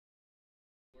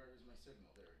my signal?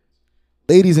 There it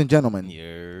is. Ladies and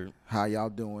gentlemen, how y'all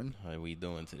doing? How we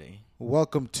doing today?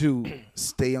 Welcome to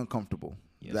Stay Uncomfortable.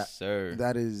 Yes, sir.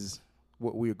 That is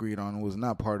what we agreed on. It was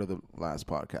not part of the last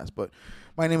podcast. But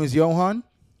my name is Johan.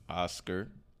 Oscar.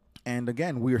 And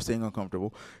again, we are staying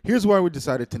uncomfortable. Here's why we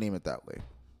decided to name it that way.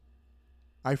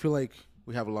 I feel like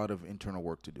we have a lot of internal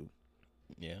work to do.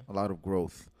 Yeah. A lot of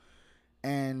growth.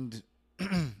 And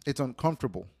it's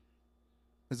uncomfortable.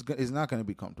 It's not going to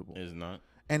be comfortable. It's not.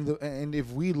 And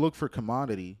if we look for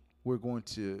commodity, we're going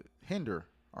to hinder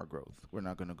our growth. We're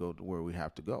not going to go to where we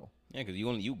have to go. Yeah, because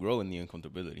you grow in the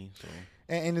uncomfortability. So.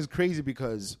 And it's crazy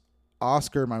because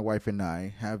Oscar, my wife, and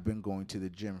I have been going to the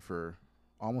gym for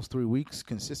almost 3 weeks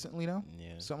consistently now.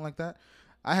 Yeah. Something like that.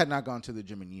 I had not gone to the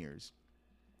gym in years.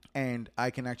 And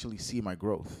I can actually see my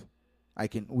growth.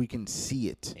 We can see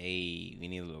it. Hey, we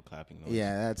need a little clapping noise.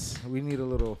 Yeah, we need a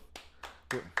little.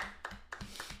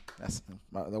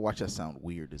 Watch that sound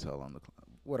weird as hell on the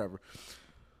whatever.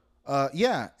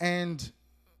 Yeah, and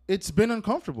it's been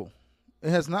uncomfortable. It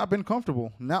has not been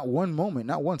comfortable. Not one moment,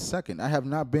 not 1 second. I have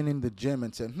not been in the gym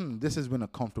and said, this has been a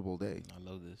comfortable day. I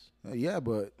love this. Yeah,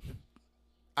 but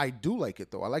I do like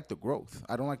it, though. I like the growth.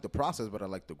 I don't like the process, but I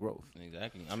like the growth.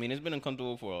 Exactly. I mean, it's been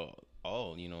uncomfortable for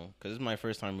all, because it's my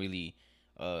first time really,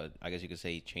 I guess you could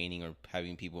say, training or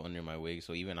having people under my wig.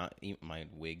 So even my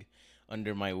wig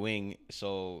under my wing.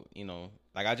 So,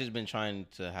 I just been trying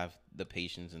to have the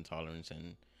patience and tolerance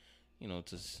and,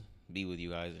 to be with you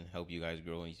guys and help you guys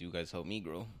grow and you guys help me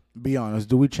grow. Be honest.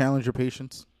 Do we challenge your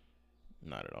patience?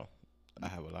 Not at all. I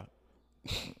have a lot.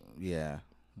 Yeah.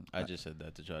 I just said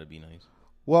that to try to be nice.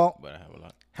 Well, but I have a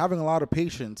lot. Having a lot of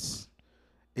patience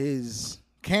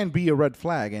can be a red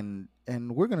flag, and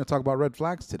we're going to talk about red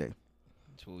flags today.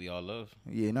 That's what we all love.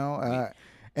 It's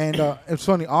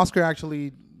funny. Oscar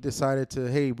actually decided to,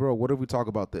 hey, bro, what if we talk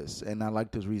about this? And I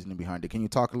liked his reasoning behind it. Can you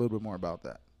talk a little bit more about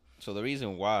that? So the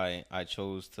reason why I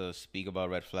chose to speak about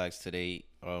red flags today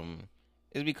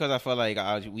is because I felt like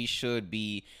we should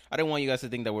be. I don't want you guys to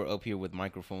think that we're up here with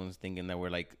microphones thinking that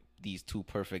we're like these two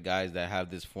perfect guys that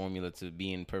have this formula to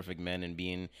being perfect men and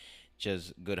being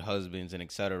just good husbands and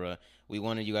etc. We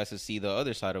wanted you guys to see the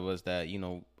other side of us that,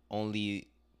 only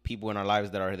people in our lives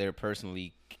that are there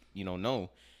personally, know.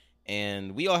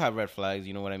 And we all have red flags,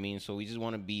 you know what I mean? So we just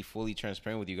want to be fully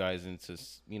transparent with you guys and to,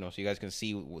 so you guys can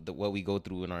see what we go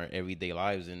through in our everyday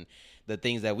lives and the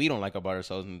things that we don't like about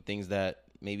ourselves and the things that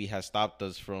maybe has stopped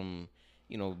us from,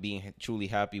 being truly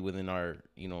happy within our,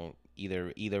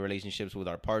 either relationships with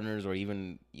our partners or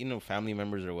even, family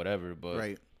members or whatever. But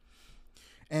right.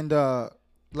 And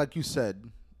like you said,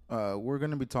 we're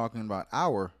going to be talking about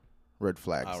our red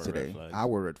flags today.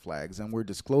 Our red flags. And we're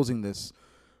disclosing this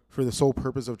for the sole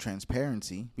purpose of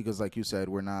transparency, because like you said,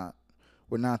 we're not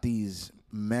these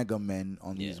mega men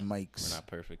on these mics. We're not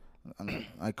perfect.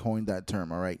 I coined that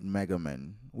term, all right? Mega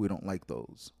men. We don't like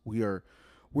those. We're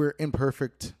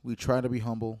imperfect. We try to be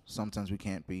humble. Sometimes we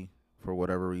can't be for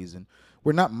whatever reason.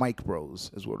 We're not mic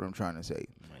bros, is what I'm trying to say.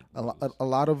 A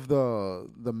lot of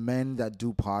the men that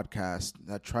do podcasts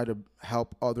that try to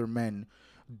help other men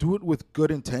do it with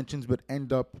good intentions, but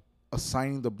end up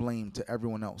assigning the blame to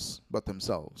everyone else but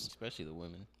themselves. Especially the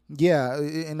women. Yeah,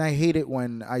 and I hate it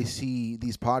when I see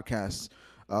these podcasts,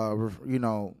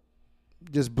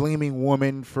 just blaming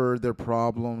women for their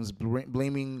problems,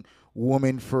 blaming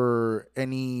women for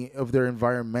any of their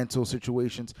environmental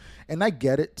situations. And I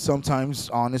get it. Sometimes,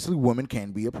 honestly, women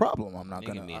can be a problem. I'm not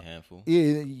going to. Can be a handful.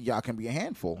 Yeah, y'all can be a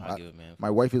handful. My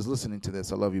wife is listening to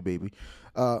this. I love you, baby.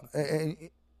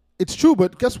 It's true,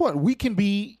 but guess what? We can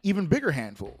be even bigger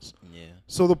handfuls. Yeah.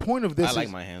 So the point of this I like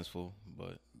my hands full,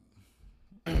 but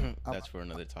that's for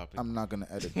another topic. I'm not going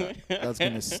to edit that. That's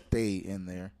going to stay in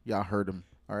there. Y'all heard him.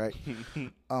 All right.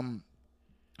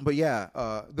 But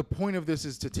yeah, the point of this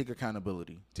is to take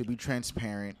accountability, to be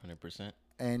transparent. 100%.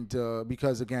 And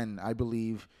because, again, I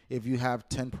believe if you have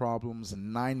 10 problems,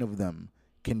 9 of them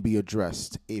can be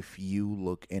addressed if you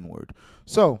look inward.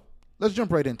 So let's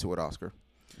jump right into it, Oscar.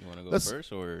 You want to go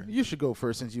first, or you should go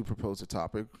first since you proposed a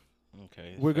topic.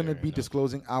 Okay. We're going to be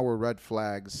disclosing our red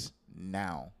flags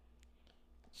now.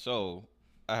 So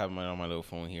I have on my little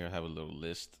phone here. I have a little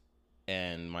list,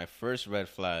 and my first red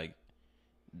flag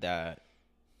that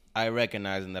I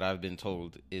recognize and that I've been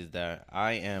told is that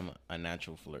I am a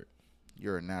natural flirt.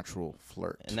 You're a natural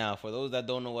flirt. Now, for those that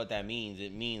don't know what that means,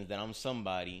 it means that I'm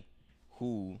somebody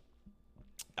who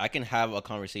I can have a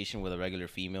conversation with a regular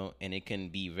female and it can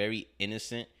be very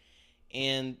innocent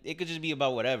and it could just be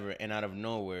about whatever. And out of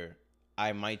nowhere,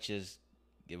 I might just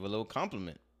give a little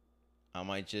compliment.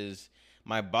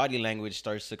 My body language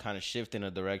starts to kind of shift in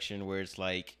a direction where it's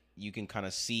like you can kind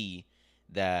of see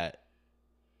that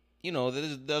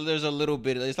there's a little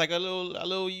bit. It's like a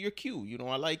little. You're cute.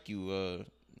 I like you.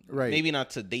 Right. Maybe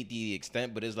not to date the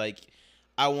extent, but it's like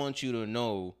I want you to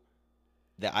know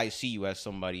that I see you as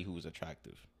somebody who's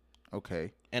attractive.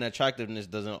 Okay. And attractiveness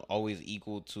doesn't always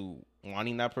equal to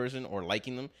wanting that person or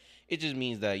liking them. It just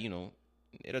means that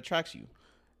it attracts you.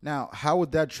 Now, how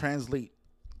would that translate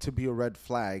to be a red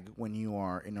flag when you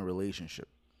are in a relationship?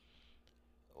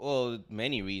 Well,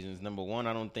 many reasons. Number one,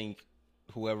 I don't think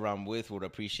whoever I'm with would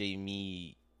appreciate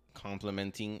me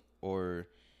complimenting or,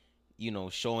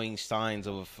 showing signs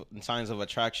of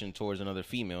attraction towards another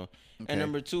female. Okay. And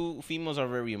number two, females are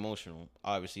very emotional.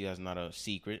 Obviously, that's not a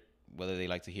secret, whether they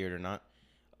like to hear it or not.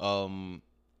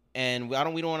 And I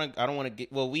don't want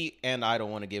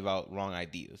to give out wrong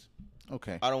ideas.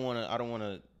 Okay. I don't want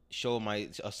to show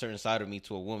a certain side of me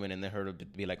to a woman and then her to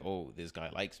be like, oh, this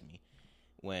guy likes me,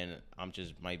 when I'm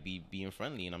just might be being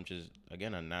friendly and I'm just,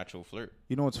 again, a natural flirt.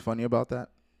 You know what's funny about that?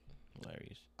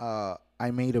 Hilarious.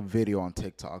 I made a video on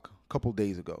TikTok a couple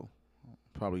days ago,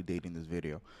 probably dating this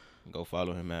video. Go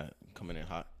follow him at Coming In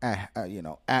Hot. At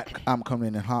I'm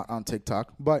Coming In Hot on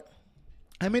TikTok. But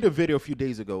I made a video a few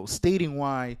days ago stating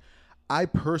why I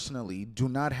personally do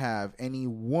not have any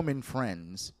woman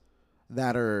friends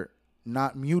that are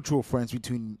not mutual friends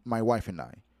between my wife and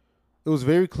I. It was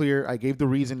very clear. I gave the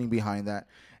reasoning behind that.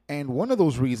 And one of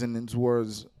those reasons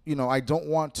was, I don't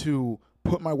want to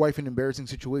put my wife in embarrassing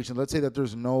situations. Let's say that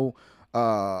there's no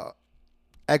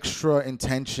extra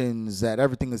intentions, that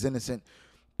everything is innocent.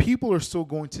 People are still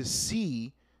going to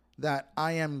see that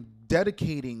I am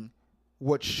dedicating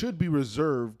what should be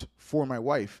reserved for my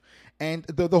wife. And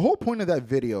the whole point of that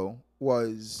video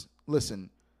was, listen,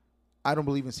 I don't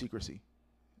believe in secrecy.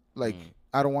 Like,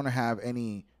 I don't want to have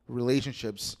any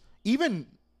relationships, even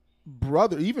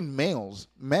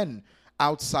men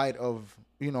outside of,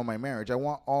 my marriage. I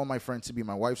want all my friends to be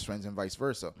my wife's friends and vice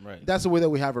versa. Right. That's the way that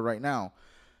we have it right now.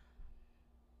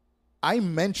 I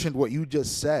mentioned what you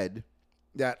just said,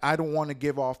 that I don't want to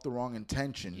give off the wrong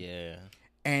intention. Yeah.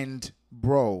 And,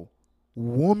 bro,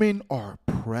 women are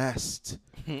pressed.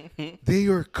 They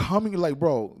are coming,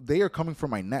 they are coming for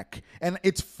my neck. And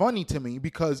it's funny to me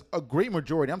because a great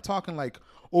majority, I'm talking like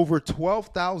over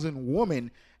 12,000 women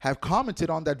have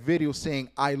commented on that video saying,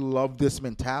 I love this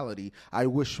mentality. I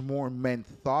wish more men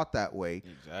thought that way.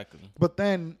 Exactly. But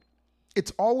then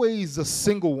it's always the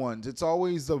single ones. It's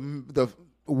always the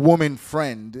woman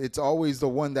friend. It's always the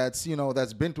one that's,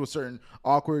 that's been through a certain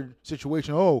awkward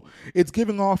situation. Oh, it's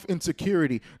giving off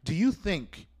insecurity. Do you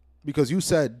think, because you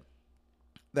said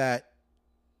that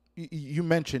you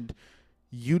mentioned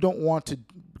you don't want to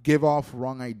give off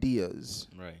wrong ideas,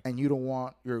 right? And you don't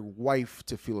want your wife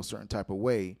to feel a certain type of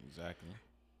way. Exactly.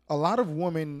 A lot of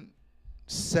women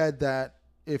said that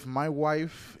if my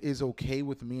wife is okay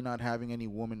with me not having any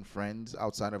woman friends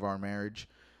outside of our marriage,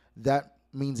 that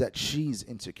means that she's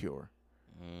insecure.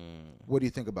 What do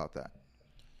you think about that?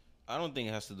 I don't think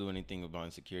it has to do anything about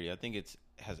insecurity. I think it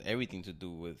has everything to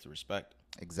do with respect.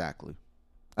 Exactly.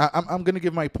 I'm going to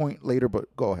give my point later,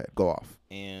 but go ahead. Go off.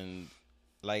 And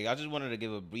I just wanted to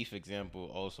give a brief example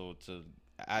also to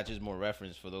add just more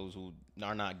reference for those who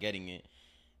are not getting it.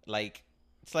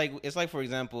 It's like for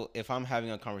example, if I'm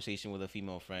having a conversation with a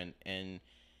female friend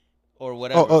or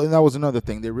whatever. Oh, and that was another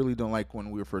thing. They really don't like when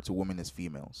we refer to women as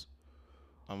females.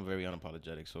 I'm very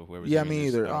unapologetic, so whoever. Yeah, me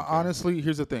either. Honestly,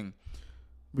 here's the thing.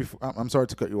 I'm sorry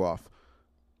to cut you off.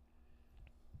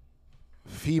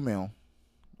 Female,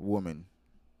 woman,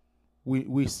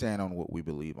 we stand on what we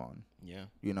believe on. Yeah.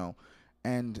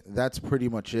 And that's pretty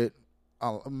much it.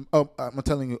 I'm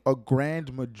telling you, a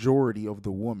grand majority of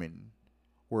the women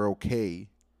were okay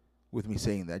with me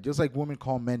saying that. Just like women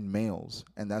call men males,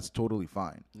 and that's totally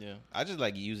fine. Yeah. I just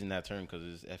like using that term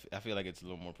because I feel like it's a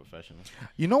little more professional.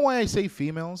 You know why I say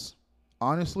females?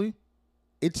 Honestly,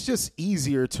 it's just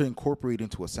easier to incorporate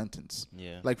into a sentence.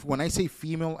 Yeah. Like when I say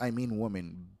female, I mean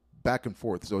woman. Back and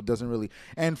forth, so it doesn't really.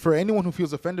 And for anyone who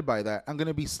feels offended by that, I'm going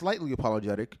to be slightly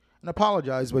apologetic and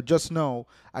apologize, but just know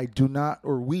we do not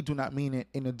mean it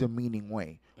in a demeaning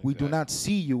way. Exactly. We do not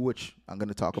see you, which I'm going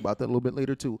to talk about that a little bit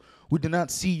later too. We do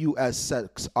not see you as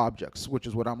sex objects, which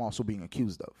is what I'm also being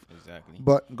accused of. Exactly.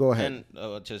 But go ahead. And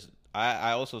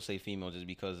I also say female just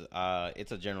because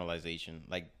it's a generalization.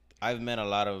 Like I've met a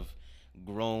lot of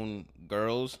grown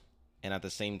girls, and at the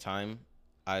same time,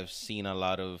 I've seen a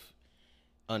lot of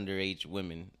underage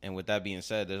women, and with that being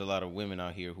said, there's a lot of women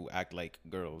out here who act like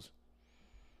girls.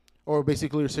 Or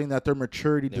basically you're saying that their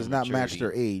maturity does not match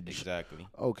their age. Exactly.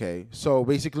 Okay. So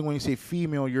basically when you say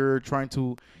female, you're trying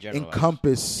to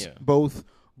encompass both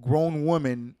grown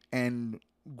women and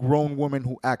grown women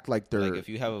who act like they're Like if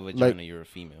you have a vagina, you're a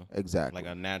female. exactly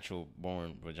Like a natural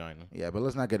born vagina. Yeah, but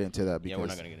let's not get into that because Yeah, we're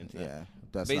not gonna get into that. Yeah,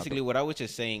 that's basically what I was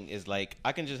just saying is like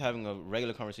I can just having a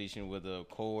regular conversation with a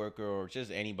coworker or just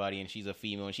anybody, and she's a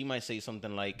female, and she might say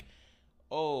something like,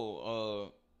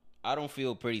 "Oh, I don't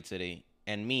feel pretty today,"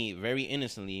 and me, very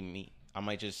innocently, I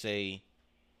might just say,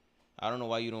 "I don't know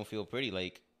why you don't feel pretty.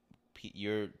 Like,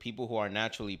 you're people who are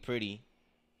naturally pretty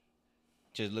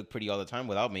just look pretty all the time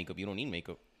without makeup. You don't need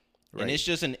makeup." Right. And it's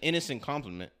just an innocent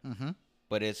compliment,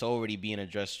 but it's already being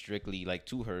addressed strictly like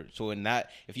to her. So in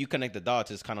that, if you connect the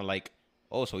dots, it's kind of like,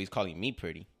 oh, so he's calling me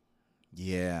pretty.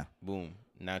 Yeah. Boom.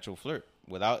 Natural flirt.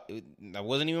 That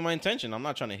wasn't even my intention. I'm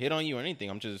not trying to hit on you or anything.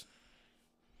 I'm just,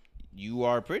 you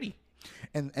are pretty.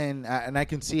 And I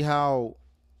can see how,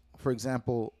 for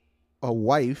example, a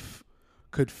wife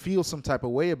could feel some type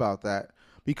of way about that,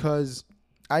 because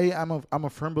I'm a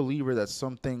firm believer that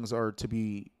some things are to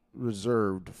be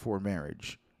reserved for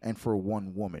marriage and for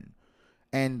one woman.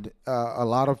 And a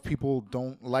lot of people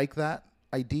don't like that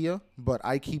idea, but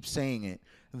I keep saying it.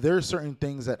 There are certain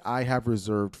things that I have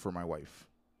reserved for my wife.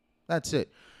 That's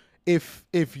it. If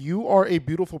you are a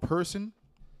beautiful person,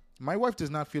 my wife does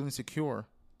not feel insecure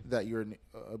that you're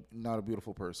not a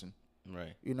beautiful person.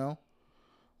 Right. You know?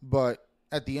 But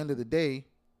at the end of the day,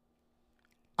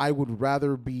 I would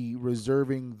rather be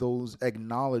reserving those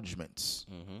acknowledgments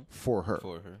for her.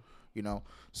 You know?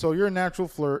 So you're a natural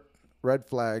flirt, red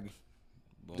flag.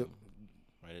 Boom.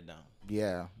 Write it down.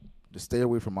 Yeah. Just stay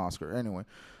away from Oscar. Anyway.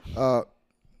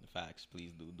 Facts,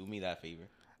 please do me that favor.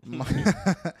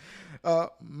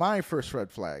 My first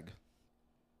red flag.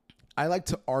 I like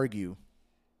to argue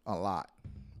a lot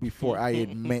before I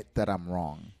admit that I'm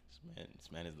wrong.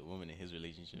 This man is the woman in his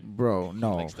relationship. Bro,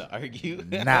 no. He likes to argue.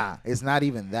 Nah, it's not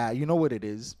even that. You know what it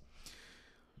is?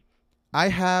 I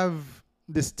have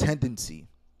this tendency.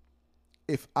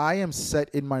 If I am set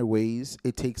in my ways,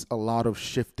 it takes a lot of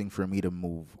shifting for me to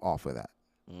move off of that.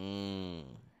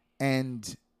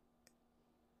 And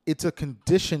it's a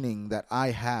conditioning that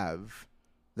I have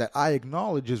that I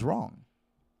acknowledge is wrong.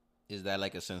 Is that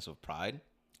like a sense of pride?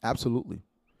 Absolutely.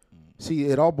 See,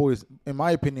 in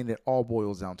my opinion, it all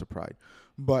boils down to pride.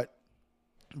 But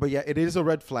yeah, it is a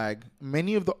red flag.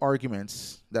 Many of the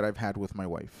arguments that I've had with my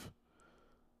wife,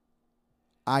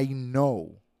 I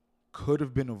know could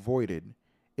have been avoided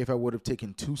if I would have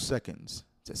taken 2 seconds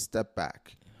to step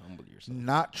back. Humble yourself.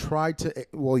 Not try to,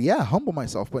 humble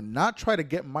myself, but not try to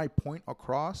get my point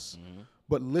across,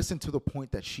 but listen to the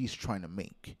point that she's trying to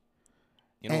make.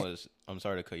 You know, I'm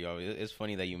sorry to cut you off. It's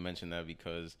funny that you mentioned that,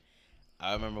 because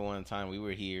I remember one time we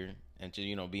were here, and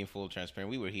just, being full transparent,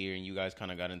 we were here, and you guys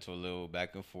kind of got into a little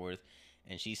back and forth,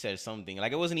 and she said something,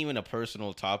 like, it wasn't even a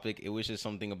personal topic. It was just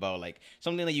something about, like,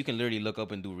 something that you can literally look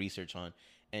up and do research on.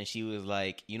 And she was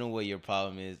like, you know what your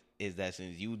problem is that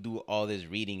since you do all this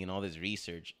reading and all this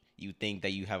research, you think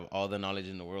that you have all the knowledge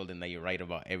in the world and that you're right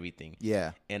about everything.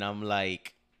 Yeah. And I'm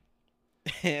like,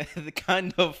 the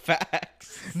kind of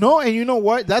facts. No, and you know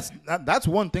what? That's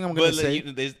one thing I'm going to say.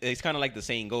 It's kind of like the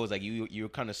saying goes, like you're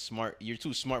kind of smart. You're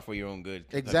too smart for your own good.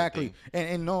 Exactly.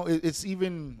 And no, it's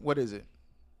even, what is it?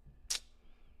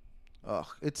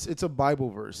 It's a Bible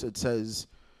verse. It says,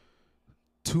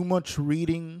 too much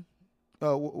reading.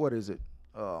 What is it?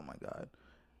 Oh my God.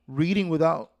 Reading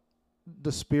without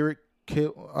the spirit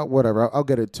kill. Whatever. I'll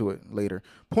get into it later.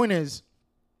 Point is,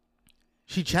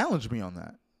 she challenged me on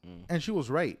that. And she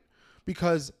was right.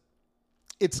 Because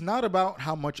it's not about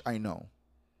how much I know.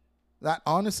 That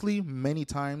honestly, many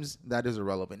times, that is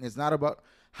irrelevant. It's not about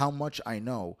how much I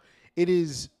know. It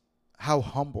is how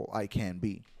humble I can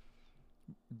be.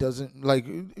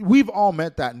 We've all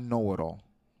met that know-it-all.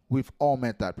 We've all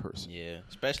met that person. Yeah,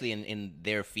 especially in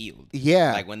their field.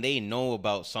 Yeah. Like when they know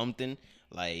about something,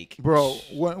 like... Bro,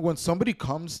 when somebody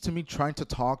comes to me trying to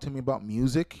talk to me about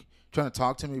music, trying to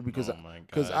talk to me because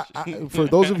I, for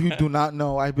those of you who do not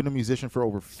know, I've been a musician for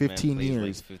over 15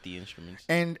 years. Like 50 instruments.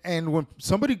 And when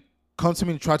somebody comes to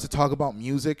me and tries to talk about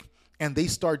music and they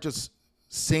start just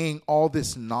saying all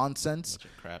this nonsense,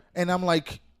 crap. And I'm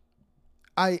like,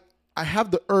 I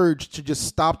have the urge to just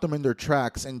stop them in their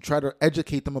tracks and try to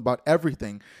educate them about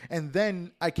everything. And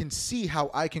then I can see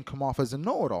how I can come off as a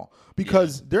know-it-all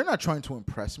because they're not trying to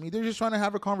impress me. They're just trying to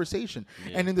have a conversation.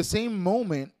 Yeah. And in the same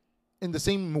moment, in the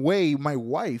same way, my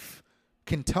wife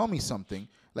can tell me something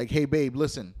like, hey, babe,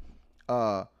 listen,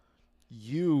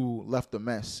 you left a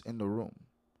mess in the room.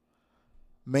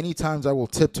 Many times I will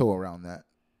tiptoe around that.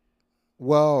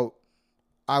 Well,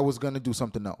 I was going to do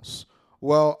something else.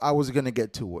 Well, I was going to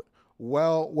get to it.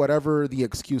 Well, whatever the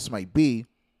excuse might be,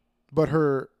 but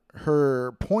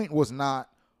her point was not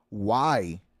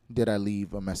why did I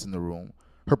leave a mess in the room.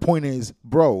 Her point is,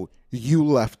 bro, you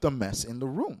left a mess in the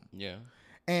room. Yeah.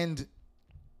 And,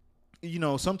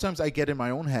 sometimes I get in my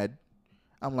own head.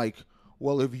 I'm like,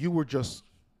 well, if you were just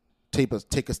take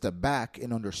a step back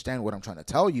and understand what I'm trying to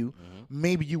tell you,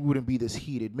 maybe you wouldn't be this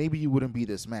heated. Maybe you wouldn't be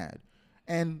this mad.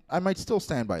 And I might still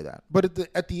stand by that. But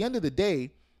at the end of the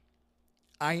day,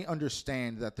 I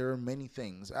understand that there are many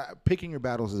things. Picking your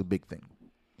battles is a big thing.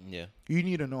 Yeah. You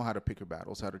need to know how to pick your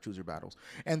battles, how to choose your battles.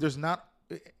 And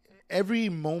every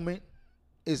moment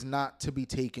is not to be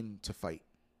taken to fight,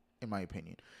 in my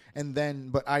opinion.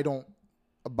 But I don't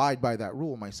abide by that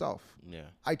rule myself. Yeah.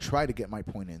 I try to get my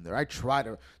point in there. I try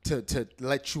to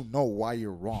let you know why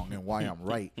you're wrong and why I'm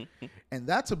right. And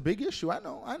that's a big issue. I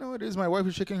know it is. My wife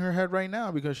is shaking her head right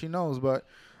now because she knows, but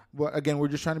again, we're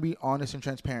just trying to be honest and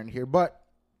transparent here. But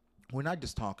we're not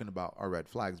just talking about our red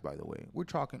flags, by the way. We're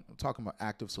talking about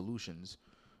active solutions,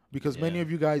 because many of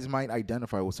you guys might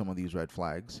identify with some of these red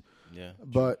flags. Yeah.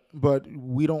 But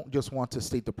we don't just want to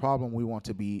state the problem. We want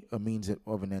to be a means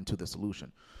of an end to the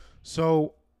solution.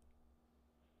 So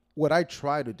what I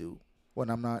try to do when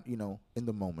I'm not, in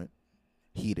the moment,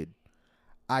 heated,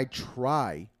 I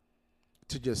try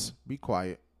to just be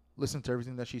quiet, listen to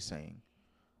everything that she's saying,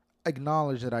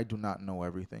 acknowledge that I do not know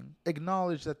everything,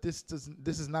 acknowledge that this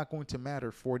is not going to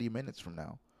matter 40 minutes from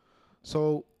now.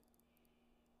 So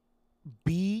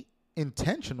be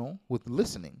intentional with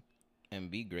listening.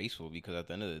 And be graceful, because at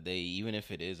the end of the day, even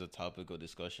if it is a topic of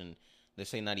discussion, let's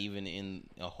say not even in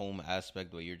a home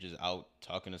aspect where you're just out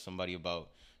talking to somebody about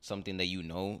something that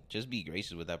just be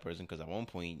gracious with that person, because at one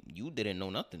point you didn't know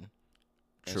nothing.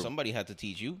 And True. somebody had to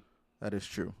teach you. That is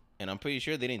true. And I'm pretty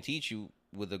sure they didn't teach you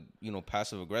with a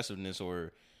passive aggressiveness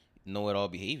or know-it-all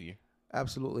behavior.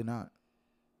 Absolutely not.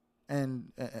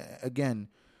 And again,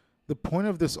 the point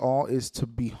of this all is to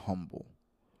be humble.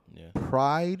 Yeah.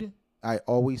 Pride, I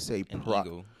always say,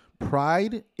 Ego.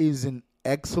 Pride is an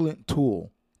excellent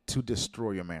tool to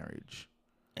destroy your marriage.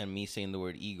 And me saying the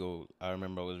word ego, I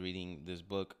remember I was reading this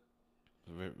book,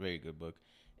 very, very good book,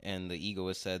 and the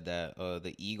egoist said that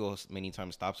the ego many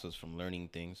times stops us from learning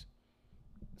things.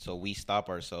 So we stop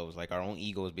ourselves. Like, our own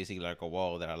ego is basically like a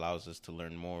wall that allows us to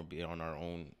learn more beyond our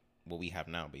own, what we have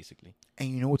now, basically. And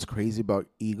you know what's crazy about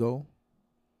ego?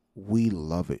 We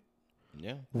love it.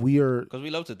 Yeah. Because we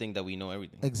love to think that we know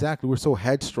everything. Exactly. We're so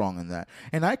headstrong in that.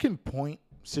 And I can point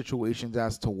situations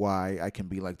as to why I can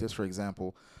be like this. For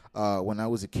example, when I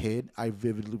was a kid, I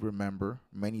vividly remember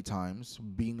many times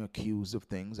being accused of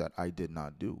things that I did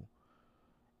not do.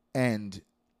 And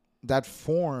that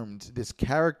formed this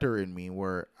character in me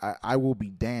where I will be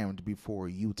damned before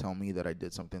you tell me that I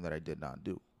did something that I did not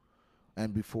do.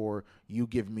 And before you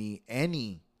give me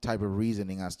any type of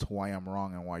reasoning as to why I'm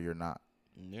wrong and why you're not.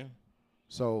 Yeah.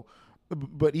 So,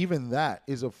 but even that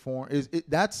is a form.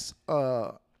 That's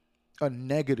a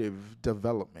negative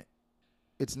development.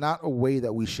 It's not a way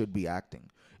that we should be acting.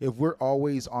 If we're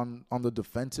always on the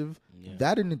defensive,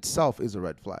 that in itself is a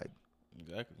red flag.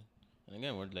 Exactly. And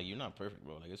again, we're like, you're not perfect,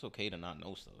 bro. Like, it's okay to not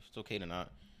know stuff. It's okay to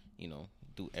not,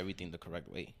 do everything the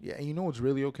correct way. Yeah, and you know what's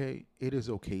really okay? It is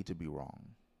okay to be wrong.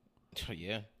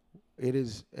 Yeah. It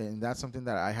is, and that's something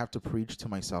that I have to preach to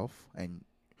myself.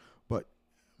 But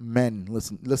men,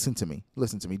 listen to me.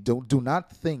 Listen to me. Do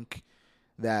not think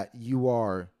that you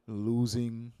are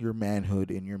losing your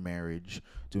manhood in your marriage.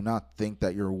 Do not think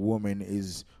that your woman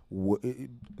is.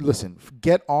 Listen,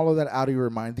 get all of that out of your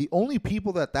mind. The only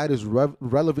people that is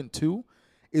relevant to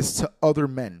is to other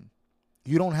men.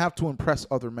 You don't have to impress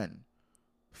other men.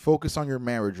 Focus on your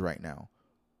marriage right now.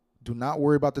 Do not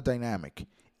worry about the dynamic.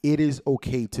 It is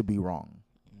okay to be wrong.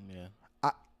 Yeah.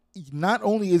 Not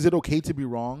only is it okay to be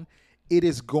wrong, it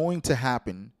is going to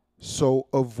happen. So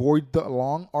avoid the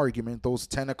long argument, those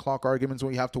 10 o'clock arguments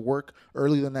when you have to work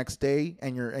early the next day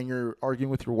and you're arguing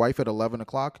with your wife at 11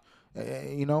 o'clock.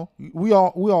 We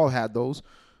all had those.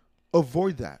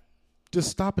 Avoid that. Just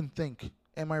stop and think,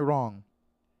 am I wrong?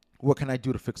 What can I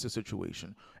do to fix the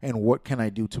situation? And what can I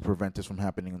do to prevent this from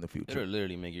happening in the future? It'll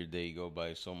literally make your day go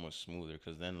by so much smoother,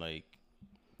 because then, like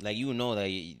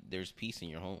that there's peace in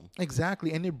your home.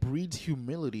 Exactly, and it breeds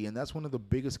humility, and that's one of the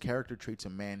biggest character traits a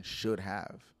man should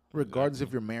have, regardless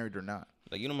if you're married or not.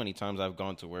 Like, many times I've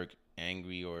gone to work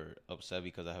angry or upset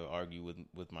because I have argued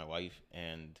with my wife,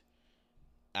 and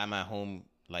I'm at home,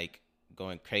 like,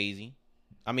 going crazy.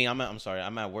 I mean, I'm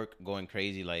at work going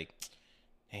crazy, like,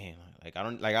 damn, like, I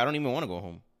don't even want to go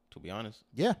home, to be honest.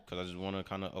 Yeah. Because I just want to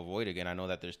kind of avoid it again. I know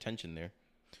that there's tension there.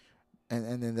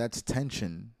 And then that's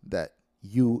tension that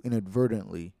you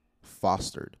inadvertently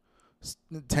fostered.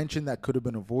 Tension that could have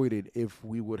been avoided if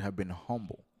we would have been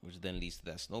humble. Which then leads to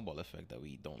that snowball effect that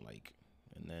we don't like.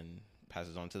 And then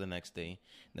passes on to the next day,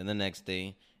 then the next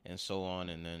day, and so on,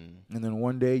 and then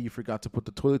one day you forgot to put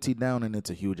the toilet seat down, and it's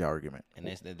a huge argument. And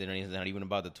it's not even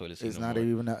about the toilet seat. It's no not more.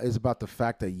 even. It's about the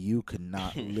fact that you could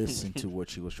not listen to what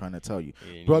she was trying to tell you,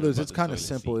 Yeah, brothers. about It's the kind of toilet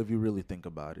simple seat. if you really think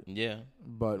about it. Yeah.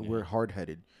 But Yeah. we're hard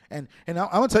headed, and I'm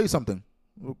gonna tell you something.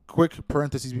 Quick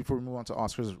parentheses before we move on to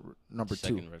Oscar's number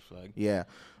Second 2. red flag. Yeah,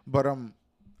 but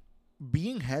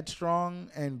being headstrong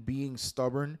and being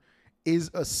stubborn is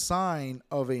a sign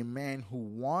of a man who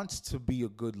wants to be a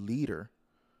good leader,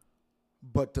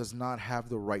 but does not have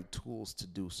the right tools to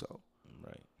do so.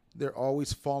 Right. They're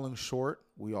always falling short.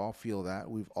 We all feel that.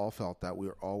 We've all felt that.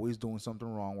 We're always doing something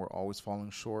wrong. We're always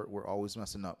falling short. We're always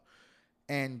messing up.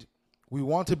 And we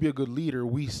want to be a good leader.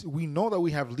 We know that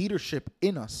we have leadership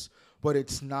in us, but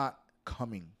it's not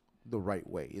coming the right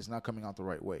way. It's not coming out the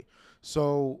right way.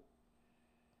 So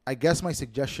I guess my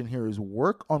suggestion here is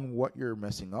work on what you're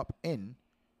messing up in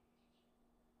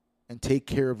and take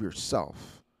care of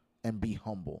yourself and be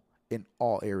humble in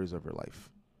all areas of your life.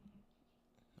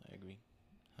 I agree.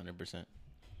 100%.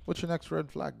 What's your next red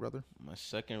flag, brother? My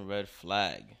second red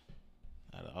flag,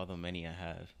 out of all the many I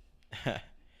have,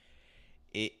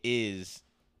 it is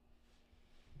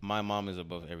my mom is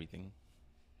above everything.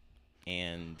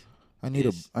 And I need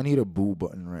a boo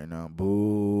button right now.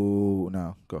 Boo.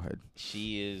 No, go ahead.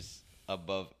 she is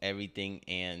above everything,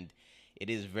 and it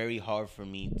is very hard for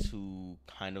me to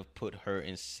kind of put her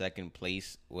in second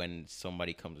place when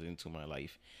somebody comes into my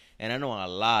life. And I know a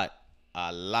lot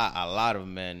of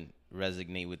men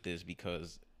resonate with this,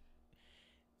 because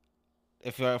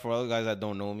for other guys that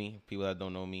don't know me, people that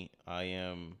don't know me,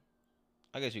 I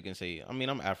guess you can say, I'm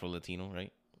Afro-Latino,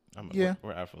 right? Yeah.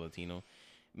 We're Afro-Latino.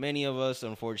 Many of us,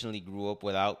 unfortunately, grew up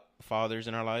without fathers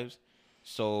in our lives.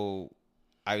 So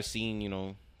I've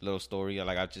seen, little story.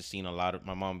 Like, I've just seen a lot of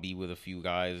my mom be with a few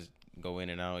guys, go in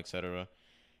and out, etc.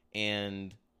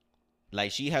 And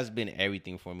like, she has been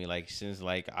everything for me. Like, since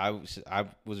like I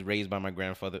was raised by my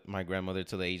grandmother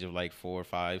till the age of like 4 or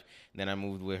 5. Then I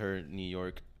moved with her in New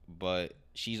York, but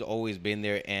she's always been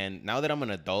there. And now that I'm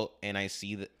an adult and I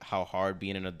see how hard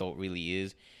being an adult really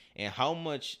is, and how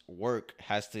much work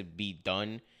has to be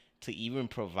done to even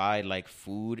provide like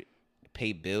food,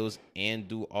 pay bills, and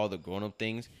do all the grown up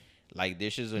things. Like,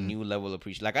 this is a new level of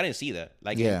appreciation. Like, I didn't see that.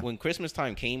 Like, when Christmas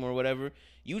time came or whatever,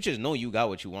 you just know you got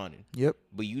what you wanted. Yep.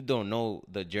 But you don't know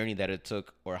the journey that it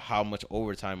took, or how much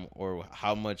overtime, or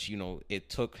how much, it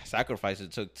took, sacrifice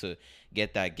it took to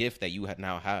get that gift that you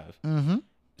now have. Mm-hmm.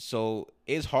 So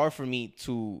it's hard for me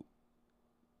to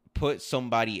put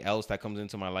somebody else that comes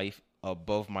into my life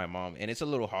above my mom. And it's a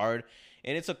little hard.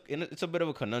 And it's a bit of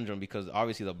a conundrum, because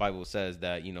obviously the Bible says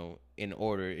that, in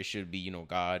order, it should be,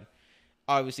 God.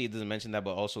 Obviously, it doesn't mention that,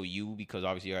 but also you, because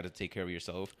obviously you got to take care of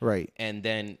yourself. Right. And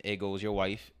then it goes your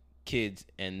wife, kids,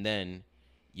 and then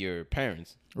your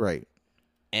parents. Right.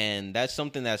 And that's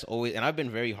something that's always, and I've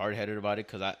been very hard-headed about it,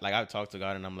 because I've talked to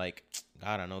God, and I'm like,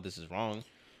 God, I know this is wrong,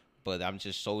 but I'm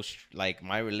just so, like,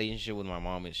 my relationship with my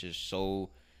mom is just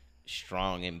so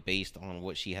strong and based on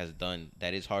what she has done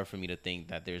that it's hard for me to think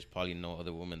that there's probably no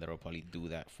other woman that will probably do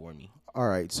that for me. All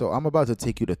right. So I'm about to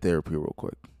take you to therapy real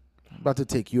quick. I'm about to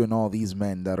take you and all these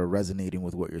men that are resonating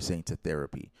with what you're saying to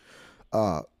therapy.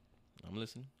 I'm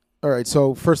listening. All right.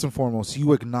 So first and foremost,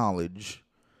 you acknowledge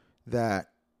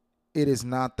that it is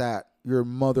not that your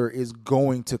mother is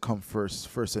going to come first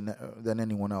than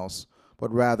anyone else, but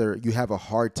rather you have a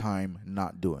hard time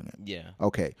not doing it. Yeah.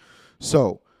 Okay.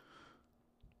 So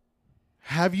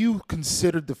have you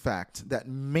considered the fact that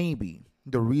maybe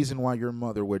the reason why your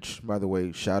mother, which, by the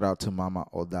way, shout out to Mama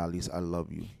Odalis, I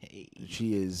love you. Hey.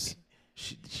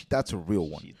 She that's a real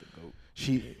one.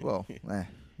 She's the goat.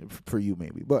 For you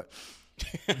maybe, but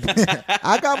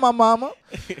I got my mama,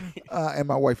 and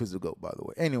my wife is a goat, by the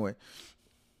way. Anyway,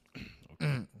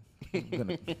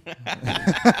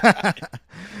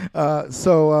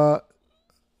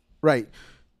 right.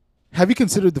 Have you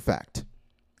considered the fact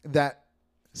that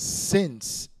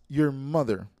since your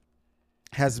mother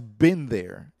has been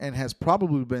there and has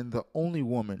probably been the only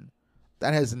woman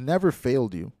that has never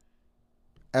failed you,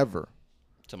 ever?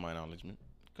 To my knowledge,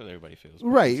 because everybody feels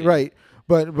right.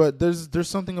 But there's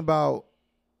something about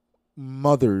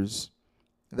mothers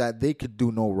that they could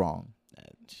do no wrong.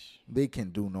 They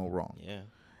can do no wrong. Yeah.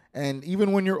 And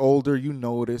even when you're older, you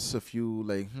notice a few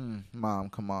like, Mom,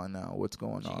 come on now, what's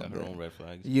going on? She got her there? own red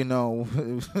flags.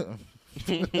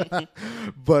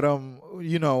 But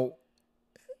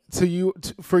to you,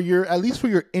 at least for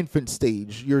your infant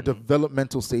stage, your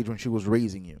developmental stage when she was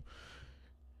raising you,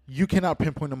 you cannot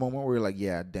pinpoint a moment where you're like,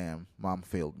 yeah, damn, mom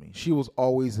failed me. She was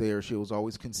always there. She was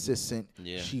always consistent.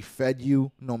 Yeah. She fed you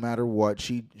no matter what.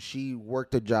 She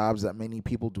worked the jobs that many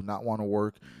people do not want to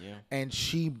work. Yeah. And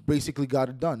she basically got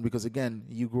it done because, again,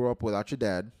 you grew up without your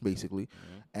dad, basically.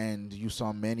 Mm-hmm. And you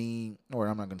saw many, or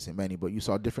I'm not going to say many, but you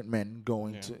saw different men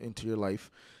going into your life.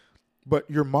 But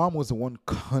your mom was the one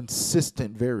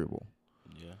consistent variable.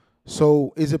 Yeah.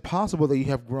 So is it possible that you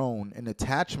have grown an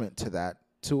attachment to that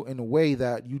in a way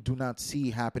that you do not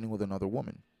see happening with another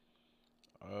woman?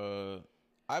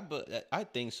 I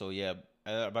think so, yeah.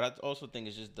 But I also think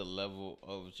it's just the level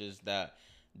of just that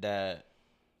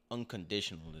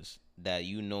unconditionalness that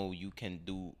you can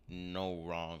do no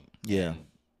wrong. Yeah. And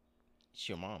it's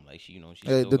your mom, like she's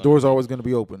The door's always going to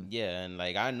be open. Yeah, and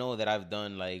like I know that I've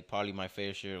done like probably my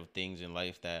fair share of things in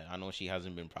life that I know she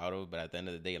hasn't been proud of, but at the end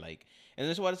of the day, like, and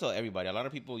this is what I tell everybody. A lot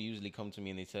of people usually come to me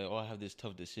and they say, "Oh, I have this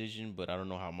tough decision, but I don't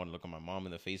know how I'm gonna look at my mom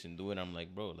in the face and do it." I'm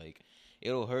like, bro, like,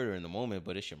 it'll hurt her in the moment,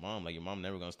 but it's your mom. Like, your mom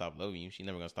never gonna stop loving you. She's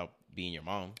never gonna stop being your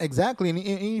mom. Exactly,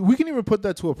 and we can even put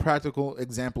that to a practical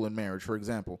example in marriage. For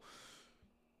example,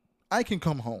 I can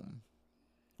come home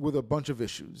with a bunch of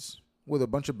issues, with a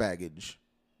bunch of baggage,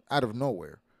 out of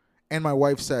nowhere, and my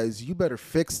wife says, "You better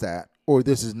fix that, or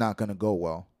this is not gonna go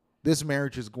well. This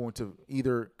marriage is going to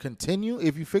either continue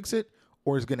if you fix it,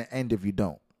 or it's going to end if you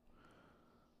don't."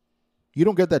 You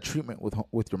don't get that treatment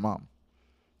with your mom.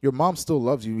 Your mom still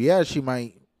loves you. Yeah, she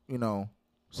might,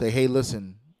 say, "Hey,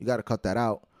 listen, you got to cut that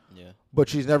out." Yeah. But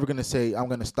she's never going to say, "I'm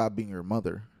going to stop being your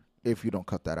mother if you don't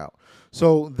cut that out."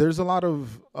 So there's a lot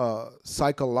of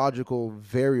psychological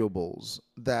variables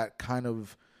that kind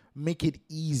of make it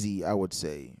easy, I would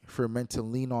say, for men to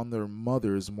lean on their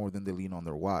mothers more than they lean on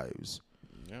their wives.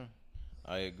 Yeah,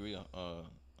 I agree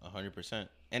 100%.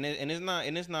 And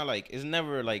it's not like, it's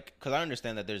never like, because I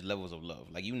understand that there's levels of love.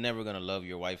 Like, you're never gonna love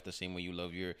your wife the same way you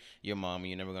love your mom, and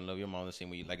you're never gonna love your mom the same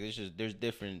way like, there's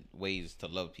different ways to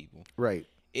love people. Right.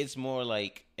 It's more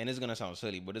like, and it's gonna sound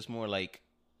silly, but it's more like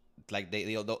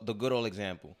the good old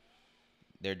example.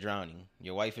 They're drowning.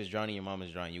 Your wife is drowning. Your mom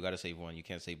is drowning. You gotta save one. You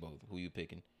can't save both. Who you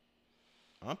picking?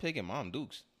 I'm picking Mom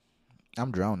Dukes.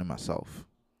 I'm drowning myself.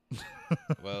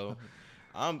 Well,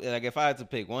 I'm like, if I had to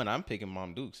pick one, I'm picking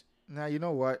Mom Dukes. Now, you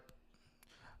know what?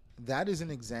 That is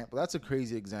an example. That's a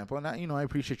crazy example. And I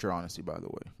appreciate your honesty, by the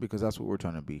way, because that's what we're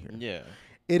trying to be here. Yeah.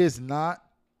 It is not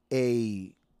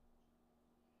a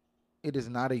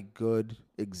good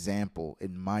example,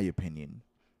 in my opinion,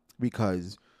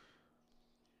 because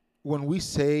when we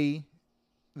say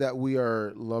that we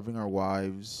are loving our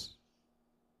wives,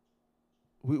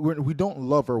 we don't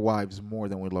love our wives more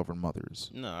than we love our mothers.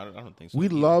 No, I don't think so. We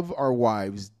love our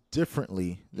wives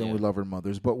differently than we Yeah. love our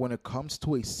mothers. But when it comes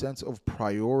to a sense of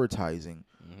prioritizing,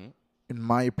 in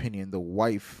my opinion, the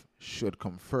wife should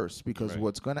come first. Because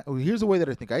Right. here's the way that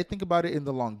I think about it in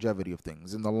the longevity of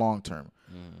things, in the long term.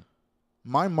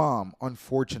 My mom,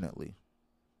 unfortunately,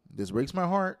 this breaks my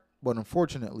heart, but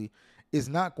unfortunately, is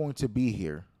not going to be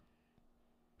here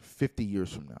 50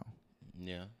 years from now.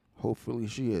 Yeah. Hopefully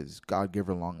she is. God give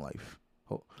her long life.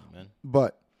 Amen.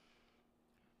 But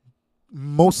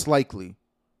most likely,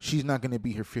 she's not going to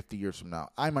be here 50 years from now.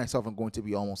 I myself am going to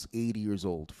be almost 80 years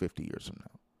old 50 years from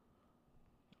now.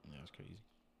 Yeah, that's crazy.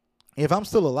 If I'm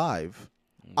still alive,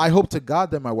 I hope to God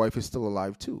that my wife is still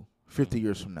alive too 50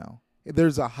 years from now.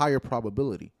 There's a higher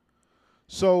probability.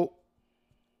 So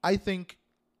I think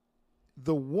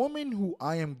the woman who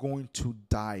I am going to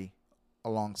die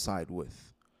alongside with,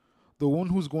 the one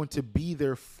who's going to be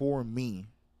there for me,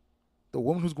 the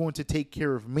woman who's going to take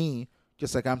care of me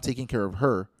just like I'm taking care of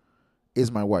her, is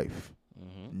my wife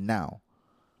now.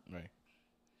 Right.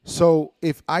 So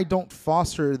if I don't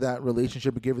foster that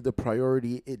relationship and give it the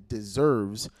priority it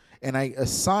deserves, and I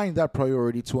assign that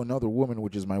priority to another woman,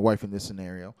 which is my wife in this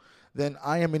scenario, then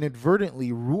I am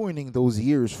inadvertently ruining those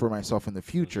years for myself in the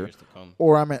future, Years to come.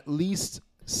 or I'm at least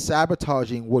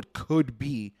sabotaging what could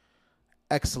be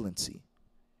excellency.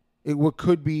 What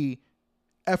could be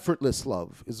effortless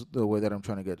love is the way that I'm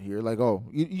trying to get here. Like,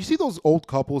 you see those old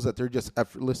couples that they're just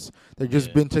effortless. They've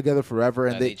just been together forever,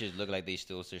 and they just look like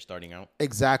they're starting out.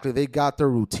 Exactly. They got their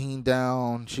routine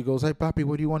down. She goes, "Hey, Papi,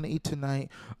 what do you want to eat tonight?"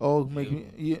 "Oh, make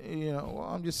me." Well,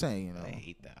 I'm just saying. I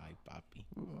hate that.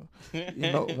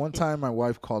 Papi. One time my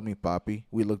wife called me Papi.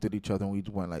 We looked at each other and we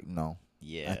went like, "No."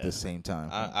 Yeah. At the same time.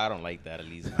 I don't like that, at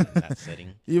least in that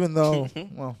setting. Even though,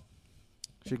 well,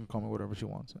 she can call me whatever she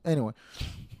wants. Anyway.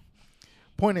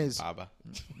 Point is, Baba.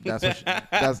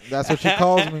 That's what she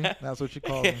calls me. That's what she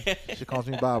calls me. She calls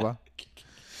me Baba.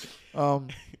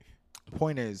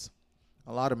 Point is,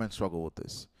 a lot of men struggle with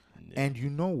this. Yeah. And you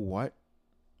know what?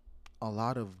 a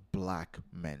lot of black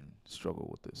men struggle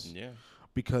with this. Yeah.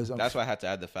 Because that's why I had to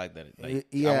add the fact that I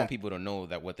want people to know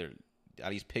that what they're at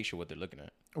least picture what they're looking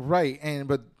at. Right,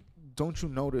 but don't you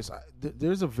notice?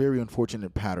 There's a very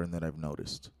unfortunate pattern that I've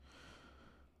noticed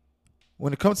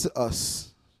when it comes to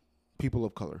us, people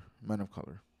of color, men of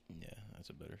color. Yeah, that's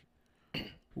a better.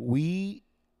 We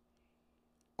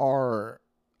are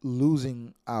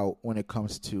losing out when it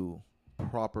comes to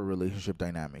proper relationship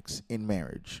dynamics in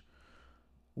marriage.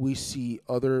 We see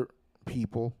other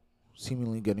people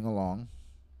seemingly getting along.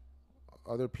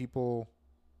 Other people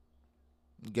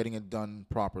getting it done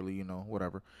properly,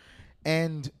 whatever.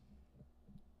 And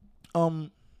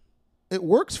it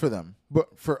works for them.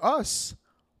 But for us,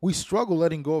 we struggle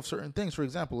letting go of certain things. For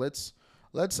example, let's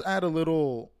add a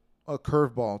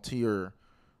curveball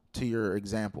to your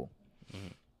example. Mm-hmm.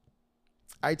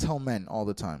 I tell men all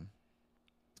the time,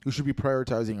 you should be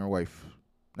prioritizing your wife,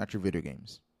 not your video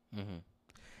games. Mm-hmm.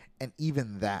 And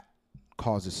even that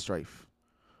causes strife.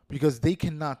 Because they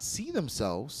cannot see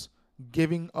themselves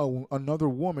giving another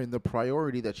woman the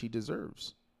priority that she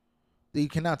deserves. They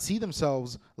cannot see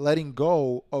themselves letting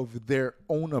go of their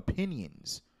own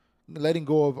opinions. Letting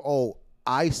go of,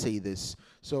 I say this,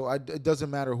 so it doesn't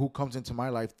matter who comes into my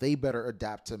life. They better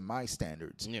adapt to my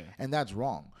standards. Yeah. And that's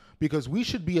wrong. Because we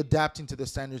should be adapting to the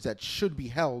standards that should be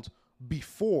held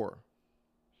before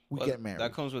we get married.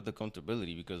 That comes with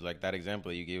accountability, because like that example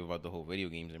that you gave about the whole video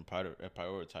games and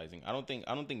prioritizing. I don't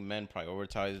think men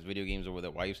prioritize video games over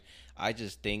their wives. I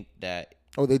just think that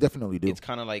they definitely do. It's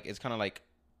kind of like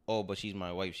but she's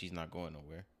my wife, she's not going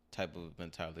nowhere type of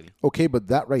mentality. Okay, but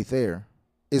that right there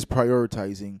is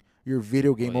prioritizing your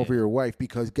video game over your wife,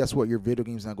 because guess what? Your video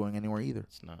game's not going anywhere either.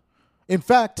 It's not. In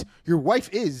fact, your wife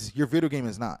is, your video game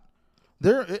is not.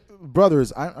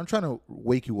 Brothers, I'm trying to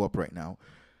wake you up right now.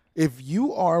 If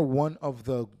you are one of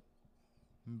the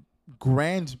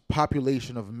grand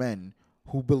population of men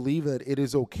who believe that it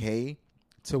is okay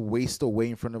to waste away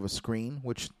in front of a screen,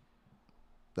 which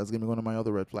that's going to be one of my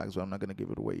other red flags, but I'm not going to give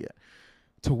it away yet.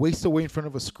 To waste away in front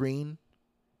of a screen,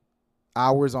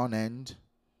 hours on end,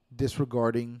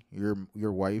 disregarding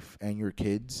your wife and your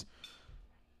kids.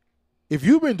 If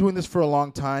you've been doing this for a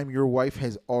long time, your wife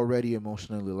has already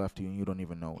emotionally left you and you don't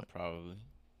even know it. Probably.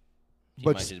 She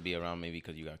might just be around maybe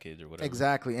because you got kids or whatever.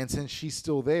 Exactly. And since she's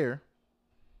still there,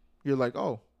 you're like,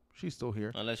 she's still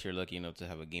here. Unless you're lucky enough to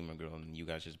have a gamer girl and you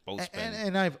guys just both spend.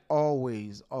 And I've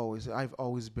always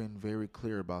been very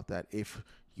clear about that. If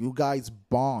you guys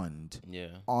bond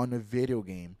on a video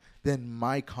game, then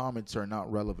my comments are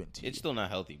not relevant to you. It's still not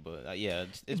healthy, but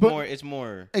it's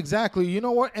more. Exactly. You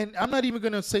know what? And I'm not even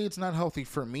going to say it's not healthy.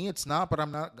 For me, it's not, but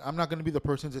I'm not going to be the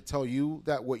person to tell you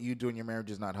that what you do in your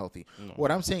marriage is not healthy. No. What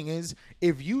I'm saying is,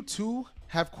 if you two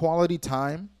have quality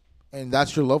time, and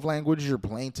that's your love language, you're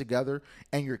playing together,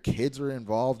 and your kids are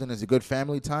involved, and it's a good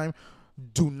family time,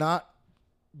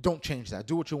 don't change that.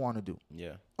 Do what you want to do.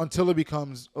 Yeah. Until it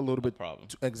becomes a little bit problem.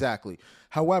 Exactly.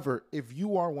 However, if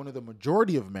you are one of the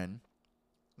majority of men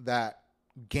that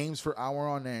games for hour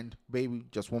on end, baby,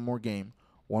 just one more game.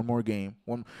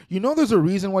 There's a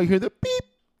reason why you hear the beep.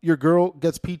 Your girl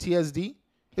gets PTSD.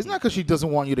 It's not because she doesn't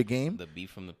want you to game. The beep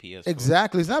from the PS4.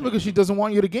 Exactly. It's not because she doesn't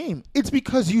want you to game. It's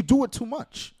because you do it too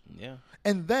much. Yeah.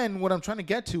 And then what I'm trying to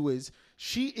get to is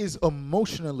she is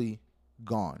emotionally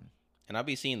gone. And I'll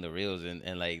be seeing the reels and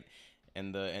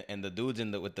the dudes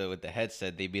with the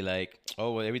headset, they be like,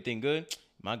 "Oh, well, everything good?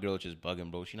 My girl just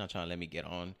bugging, bro. She not trying to let me get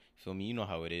on. Feel me? You know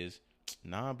how it is.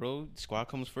 Nah, bro. Squad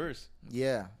comes first."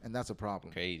 Yeah, and that's a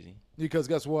problem. Crazy. Because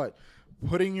guess what?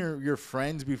 Putting your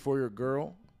friends before your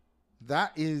girl,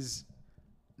 that's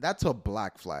a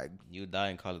black flag. You die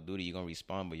in Call of Duty, you're gonna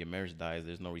respawn, but your marriage dies.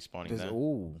 There's no respawning that.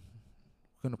 Ooh,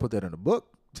 gonna put that in a book.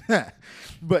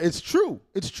 But it's true.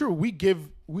 It's true. We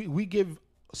give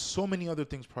so many other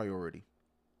things priority.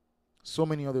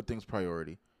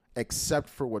 Except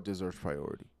for what deserves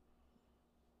priority.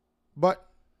 But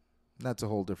that's a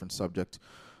whole different subject.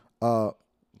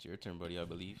 It's your turn, buddy, I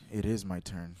believe. It is my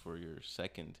turn. For your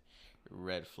second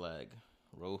red flag,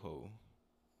 Rojo.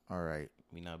 All right.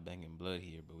 We not banging blood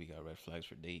here, but we got red flags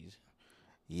for days.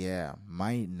 Yeah.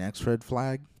 My next red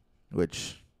flag,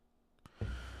 which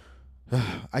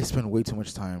I spend way too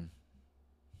much time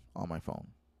on my phone.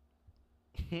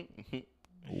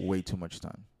 Way too much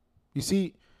time. You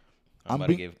see, I'm about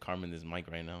to give Carmen this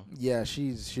mic right now. Yeah,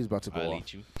 she's about to go I'll off.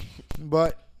 eat you.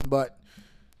 But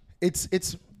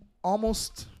it's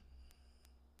almost,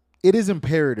 it is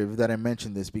imperative that I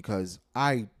mention this because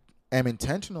I am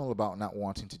intentional about not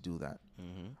wanting to do that.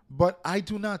 Mm-hmm. But I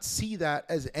do not see that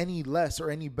as any less or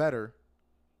any better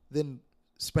than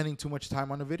spending too much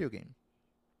time on a video game.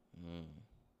 Mm.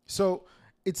 So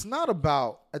it's not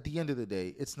about, at the end of the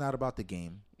day, it's not about the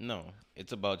game. No,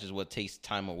 it's about just what takes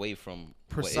time away from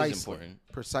Precisely. what is important.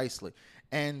 Precisely.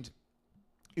 And,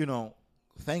 you know,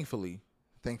 thankfully,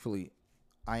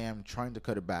 I am trying to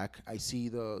cut it back. I see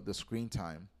the screen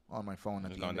time on my phone.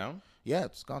 It's gone down? Yeah,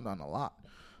 it's gone down a lot.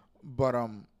 But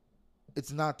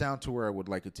it's not down to where I would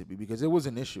like it to be because it was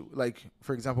an issue. Like,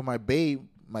 for example, my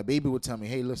baby would tell me,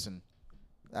 hey, listen,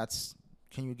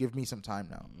 can you give me some time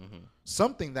now? Mm-hmm.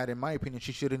 Something that, in my opinion,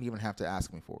 she shouldn't even have to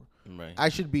ask me for. Right. I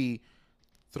should be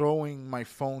throwing my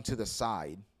phone to the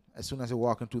side as soon as I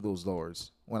walk into those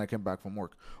doors when I come back from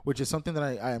work, which is something that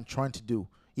I am trying to do.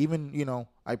 Even,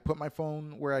 I put my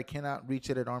phone where I cannot reach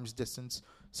it at arm's distance,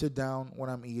 sit down when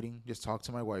I'm eating, just talk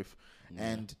to my wife.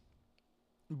 Yeah.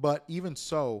 But even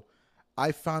so,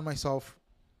 I found myself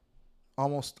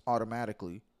almost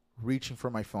automatically reaching for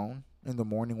my phone in the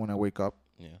morning when I wake up.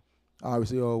 Yeah.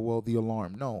 Obviously, the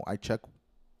alarm. No, I check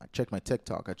my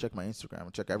TikTok, I check my Instagram, I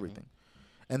check everything.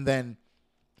 Mm-hmm. And then,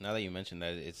 now that you mentioned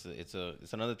that,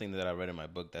 it's another thing that I read in my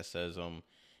book that says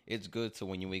it's good to,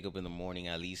 when you wake up in the morning,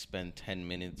 at least spend 10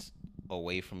 minutes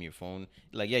away from your phone.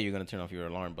 Like, yeah, you're gonna turn off your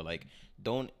alarm, but like,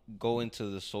 don't go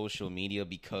into the social media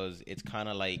because it's kind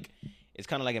of like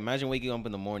imagine waking up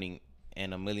in the morning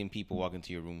and a million people walk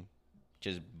into your room,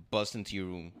 just bust into your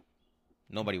room.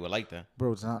 Nobody would like that,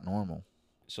 bro. It's not normal.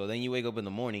 So then you wake up in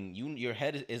the morning, your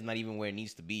head is not even where it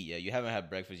needs to be yet. You haven't had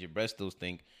breakfast, your breast still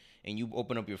stink, and you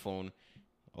open up your phone.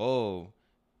 Oh,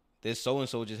 this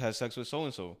so-and-so just had sex with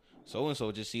so-and-so.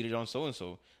 So-and-so just cheated on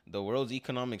so-and-so. The world's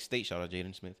economic state, shout out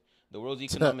Jaden Smith. The world's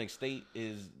economic state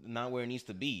is not where it needs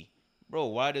to be. Bro,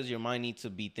 why does your mind need to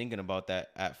be thinking about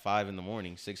that at 5 in the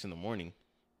morning, 6 in the morning?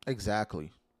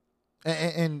 Exactly.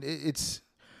 And it's,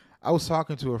 I was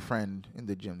talking to a friend in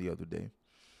the gym the other day,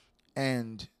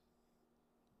 and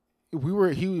he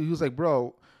was like,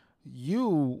 bro,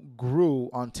 you grew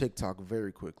on TikTok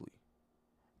very quickly.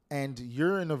 And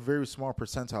you're in a very small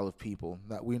percentile of people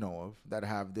that we know of that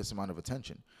have this amount of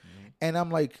attention. Mm-hmm. And I'm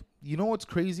like, you know what's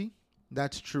crazy?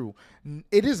 That's true.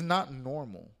 It is not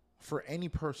normal for any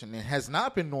person. It has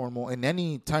not been normal in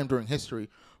any time during history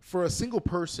for a single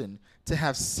person to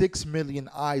have 6 million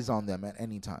eyes on them at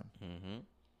any time. Mm-hmm.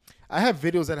 I have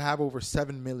videos that have over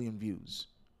 7 million views.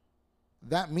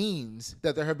 That means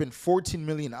that there have been 14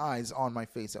 million eyes on my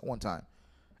face at one time,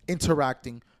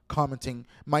 interacting, commenting.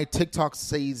 My TikTok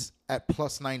stays at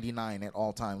plus 99 at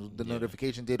all times. The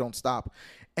notification, they don't stop.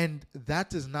 And that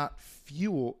does not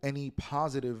fuel any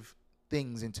positive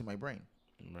things into my brain.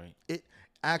 Right. It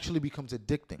actually becomes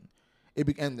addicting.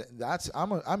 And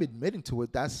I'm admitting to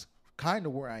it. That's kind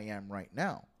of where I am right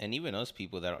now. And even us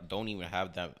people that don't even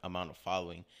have that amount of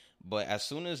following. But as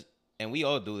soon as, and we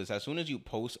all do this, as soon as you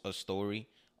post a story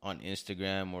on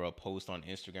Instagram or a post on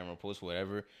Instagram or post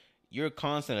whatever, you're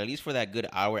constant, at least for that good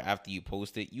hour after you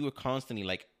post it, you are constantly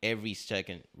like every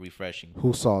second refreshing.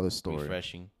 Who saw this story?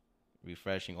 Refreshing.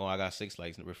 Oh, I got 6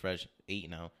 likes. Refresh 8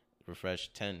 now.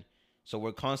 Refresh 10. So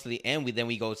we're constantly, and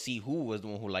we go see who was the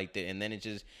one who liked it, and then it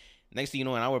just, next thing you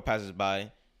know, an hour passes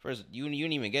by. First, you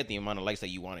didn't even get the amount of likes that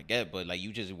you want to get, but like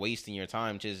you just wasting your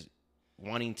time just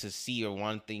wanting to see or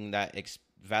wanting that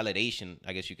validation,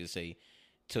 I guess you could say,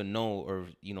 to know or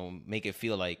make it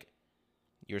feel like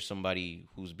you're somebody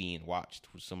who's being watched,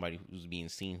 who's somebody who's being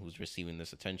seen, who's receiving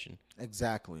this attention.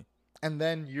 Exactly. And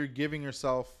then you're giving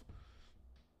yourself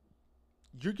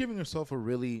a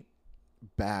really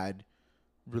bad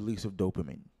release of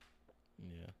dopamine.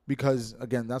 Yeah. Because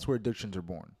again, that's where addictions are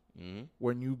born. Mm-hmm.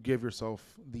 When you give yourself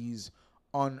these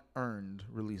unearned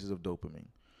releases of dopamine,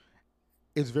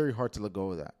 it's very hard to let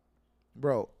go of that.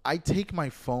 Bro, I take my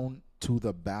phone to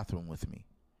the bathroom with me.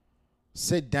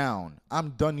 Sit down.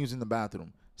 I'm done using the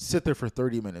bathroom. Sit there for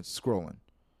 30 minutes scrolling.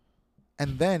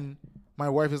 And then my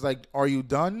wife is like, are you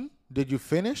done? Did you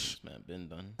finish? This man been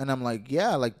done. And I'm like,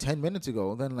 yeah, like 10 minutes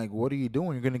ago. Then like, what are you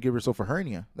doing? You're going to give yourself a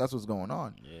hernia. That's what's going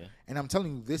on. Yeah. And I'm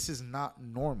telling you, this is not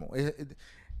normal. It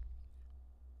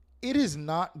has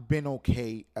not been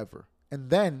okay ever. And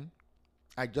then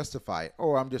I justify it.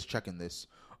 Oh, I'm just checking this.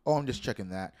 Oh, I'm just checking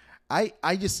that. I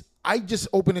just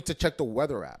open it to check the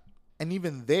weather app. And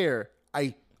even there,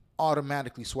 I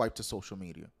automatically swipe to social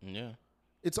media. Yeah.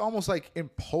 It's almost like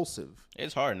impulsive.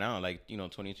 It's hard now. Like,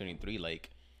 2023, like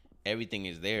everything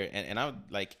is there. And I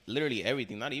like literally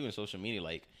everything, not even social media.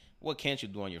 Like, what can't you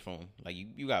do on your phone? Like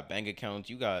you got bank accounts,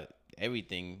 you got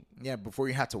everything. Yeah, before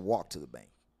you had to walk to the bank.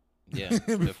 Yeah,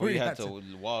 before you had to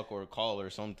walk or call or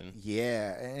something.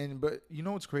 Yeah, but you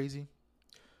know what's crazy?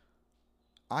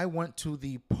 I went to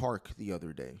the park the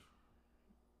other day.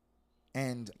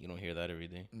 And you don't hear that every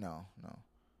day. No.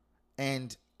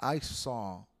 And I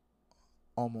saw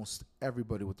almost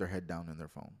everybody with their head down in their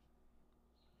phone.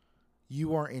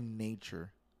 You are in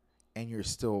nature and you're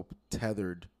still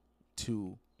tethered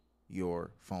to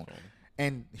your phone.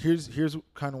 And here's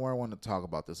kind of where I want to talk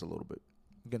about this a little bit.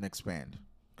 I'm going to expand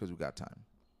because we got time.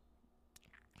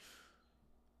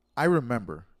 I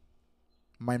remember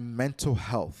my mental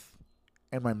health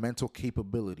and my mental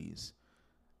capabilities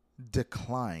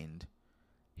declined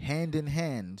hand in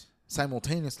hand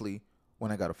simultaneously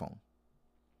when I got a phone.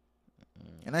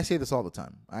 And I say this all the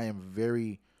time. I am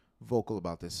very vocal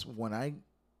about this. When I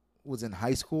was in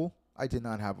high school, I did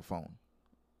not have a phone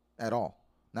at all.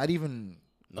 Not even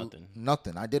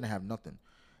nothing. I didn't have nothing.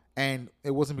 And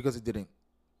it wasn't because I didn't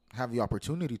have the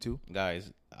opportunity to.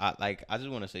 Guys, I just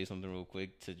want to say something real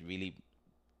quick to really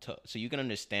so you can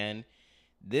understand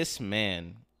this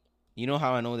man. You know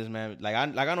how I know this man? I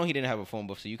know he didn't have a phone,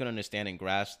 but so you can understand and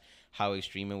grasp how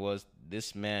extreme it was.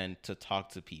 This man, to talk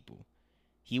to people,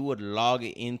 he would log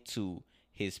into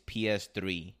his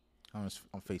PS3 on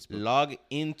Facebook, log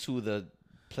into the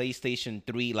PlayStation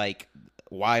 3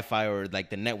 Wi-Fi or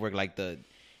the network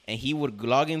and he would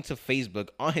log into Facebook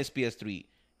on his PS3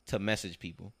 to message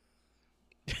people.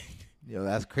 Yo,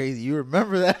 that's crazy. You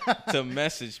remember that? To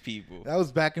message people. That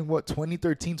was back in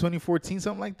 2013, 2014,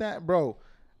 something like that, bro.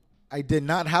 I did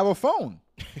not have a phone.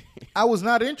 I was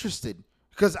not interested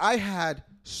because I had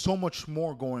so much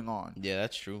more going on. Yeah,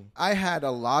 that's true. I had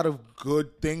a lot of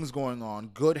good things going on,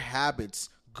 good habits,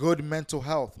 good mental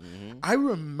health. Mm-hmm. I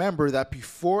remember that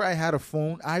before I had a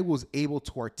phone, I was able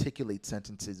to articulate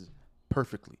sentences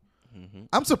perfectly. Mm-hmm.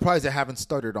 I'm surprised I haven't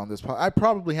stuttered on this. I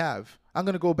probably have. I'm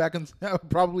going to go back and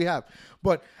probably have.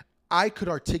 But I could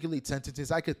articulate sentences.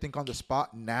 I could think on the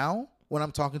spot. Now, when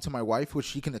I'm talking to my wife, which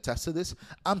she can attest to this,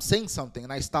 I'm saying something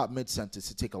and I stop mid-sentence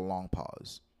to take a long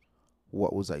pause.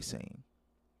 What was I saying?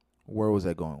 Where was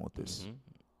I going with this? Mm-hmm.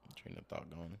 Train of thought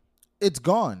gone. It's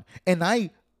gone. And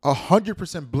I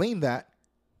 100% blame that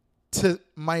to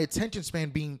my attention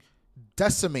span being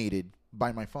decimated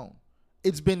by my phone.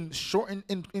 It's been shortened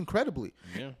incredibly.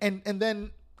 Yeah. And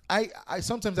then I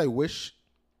sometimes I wish,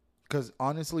 because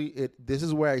honestly, this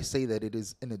is where I say that it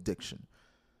is an addiction.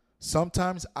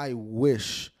 Sometimes I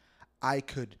wish I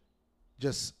could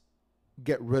just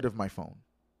get rid of my phone.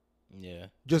 Yeah.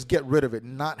 Just get rid of it,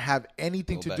 not have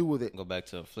anything to do with it. Go back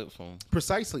to a flip phone.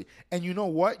 Precisely. And you know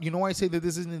what? You know why I say that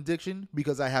this is an addiction?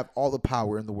 Because I have all the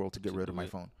power in the world to get rid of my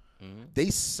phone. Mm-hmm. They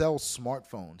sell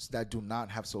smartphones that do not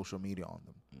have social media on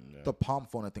them. Yeah. The Palm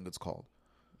phone, I think it's called.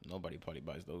 Nobody probably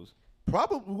buys those.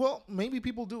 Probably. Well, maybe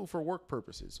people do for work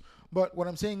purposes. But what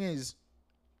I'm saying is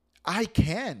I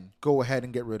can go ahead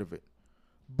and get rid of it.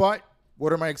 But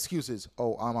what are my excuses?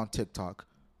 Oh, I'm on TikTok.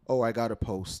 Oh, I got to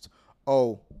post.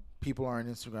 Oh, people are on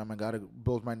Instagram. I got to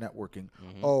build my networking.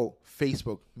 Mm-hmm. Oh,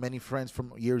 Facebook. Many friends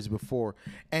from years before.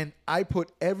 And I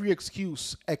put every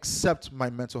excuse except my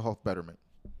mental health betterment.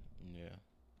 Yeah.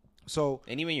 So,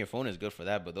 and even your phone is good for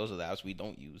that, but those are the apps we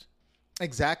don't use.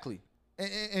 Exactly.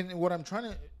 And what I'm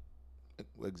trying to...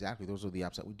 Exactly. Those are the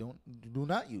apps that we do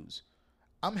not use.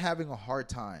 I'm having a hard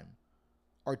time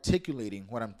articulating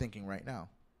what I'm thinking right now.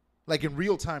 Like in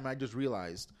real time, I just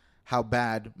realized how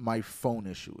bad my phone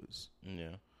issue is.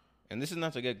 Yeah. And this is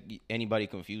not to get anybody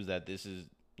confused that this is,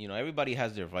 everybody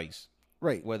has their vice.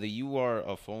 Right. Whether you are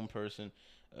a phone person,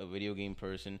 a video game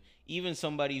person, even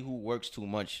somebody who works too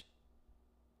much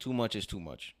is too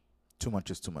much. Too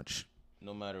much is too much.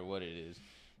 No matter what it is.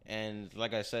 And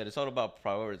like I said, it's all about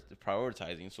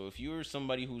prioritizing. So if you're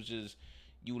somebody who's just,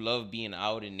 you love being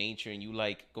out in nature and you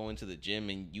like going to the gym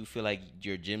and you feel like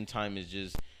your gym time is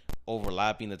just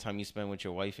overlapping the time you spend with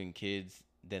your wife and kids,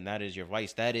 then that is your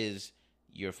vice. That is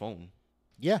your phone.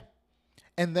 Yeah.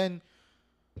 And then,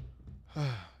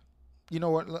 you know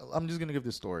what? I'm just going to give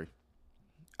this story.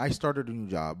 I started a new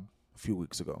job a few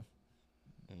weeks ago.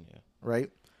 Yeah. Right?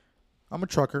 I'm a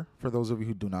trucker, for those of you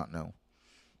who do not know.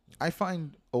 I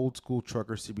find old school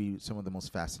truckers to be some of the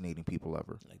most fascinating people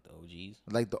ever. Like the OGs?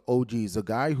 Like the OGs. The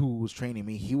guy who was training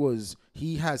me,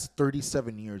 he has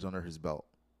 37 years under his belt,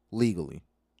 legally.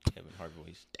 Kevin Hart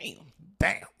voice.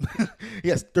 Damn. He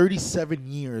has 37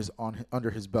 years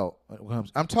under his belt.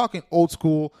 I'm talking old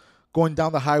school, going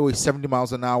down the highway 70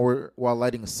 miles an hour while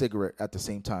lighting a cigarette at the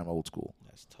same time, old school.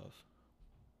 That's tough.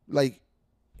 Like,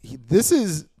 this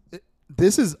is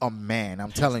a man,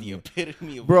 I'm telling you. The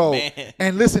epitome of bro, a man.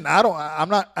 And listen, I'm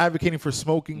not advocating for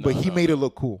smoking, but he made it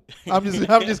look cool. I'm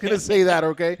just going to say that,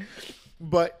 okay?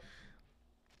 But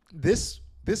this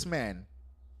man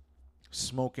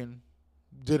smoking,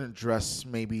 didn't dress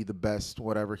maybe the best,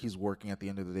 whatever. He's working at the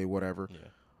end of the day, whatever. Yeah.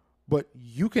 But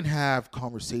you can have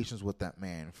conversations with that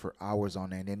man for hours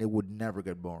on end, and it would never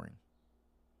get boring.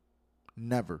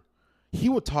 Never. he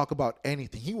would talk about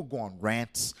anything. He would go on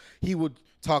rants. He would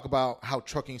talk about how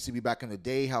trucking used to be back in the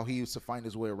day, how he used to find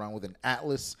his way around with an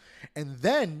atlas. And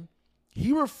then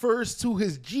he refers to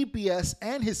his GPS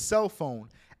and his cell phone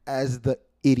as the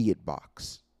idiot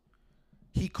box.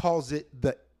 He calls it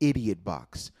the idiot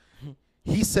box.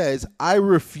 He says, I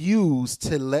refuse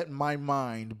to let my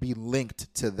mind be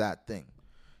linked to that thing.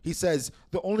 He says,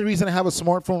 the only reason I have a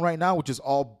smartphone right now, which is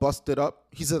all busted up,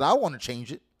 he said, I want to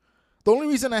change it. The only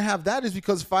reason I have that is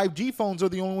because 5G phones are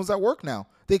the only ones that work now.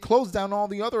 They closed down all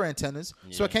the other antennas,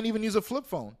 so I can't even use a flip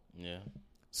phone. Yeah.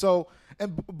 So,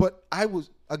 but I was,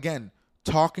 again,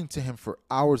 talking to him for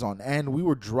hours on end. We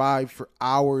would drive for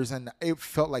hours, and it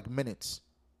felt like minutes.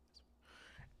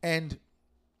 And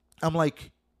I'm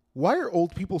like, why are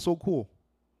old people so cool?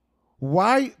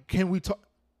 Why can we talk?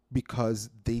 Because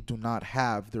they do not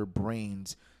have their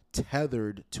brains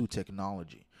tethered to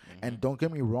technology. Mm-hmm. And don't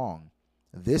get me wrong.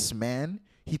 This man,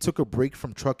 he took a break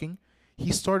from trucking.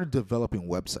 He started developing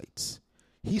websites.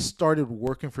 He started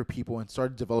working for people and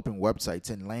started developing websites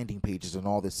and landing pages and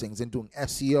all these things and doing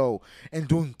SEO and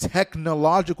doing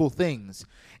technological things.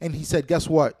 And he said, guess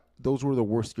what? Those were the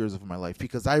worst years of my life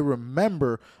because I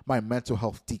remember my mental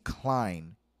health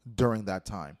decline during that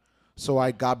time. So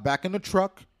I got back in the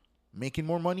truck, making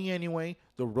more money anyway.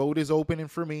 The road is opening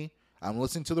for me. I'm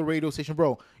listening to the radio station.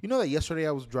 Bro, you know that yesterday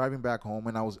I was driving back home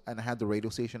and I had the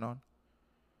radio station on?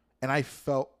 And I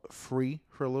felt free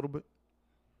for a little bit.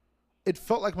 It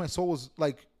felt like my soul was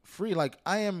like free. Like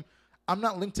I'm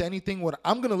not linked to anything.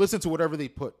 I'm going to listen to whatever they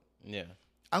put. Yeah.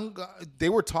 They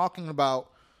were talking about,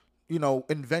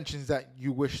 inventions that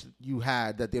you wish you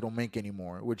had that they don't make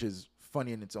anymore, which is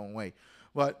funny in its own way.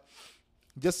 But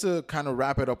just to kind of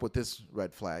wrap it up with this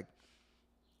red flag,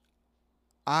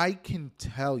 I can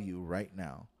tell you right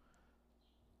now,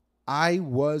 I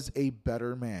was a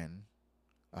better man,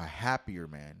 a happier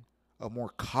man, a more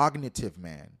cognitive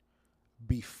man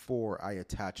before I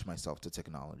attached myself to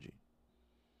technology.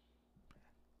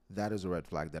 That is a red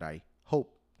flag that I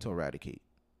hope to eradicate.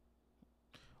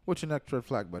 What's your next red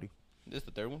flag, buddy? This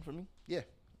the third one for me? Yeah.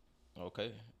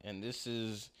 Okay. And this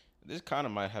kind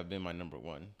of might have been my number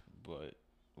one, but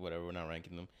whatever, we're not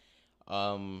ranking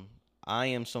them. I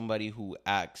am somebody who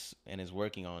acts and is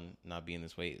working on not being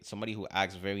this way. Somebody who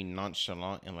acts very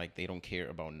nonchalant and like they don't care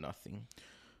about nothing.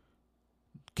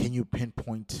 Can you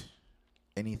pinpoint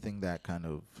anything that kind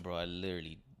of... Bro, I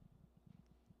literally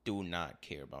do not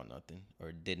care about nothing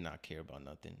or did not care about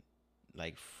nothing.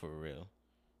 Like, for real.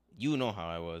 You know how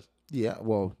I was. Yeah,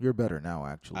 well, you're better now,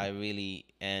 actually. I really...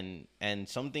 And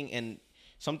something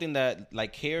that,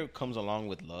 like, care comes along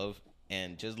with love.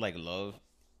 And just like love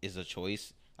is a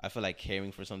choice, I feel like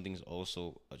caring for something is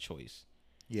also a choice.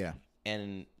 Yeah.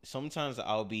 And sometimes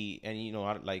I'll be, and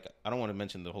I don't want to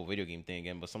mention the whole video game thing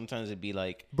again, but sometimes it'd be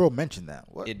like, bro, mention that.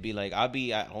 What? It'd be like, I'll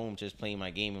be at home just playing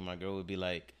my game and my girl would be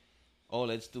like, oh,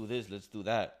 let's do this, let's do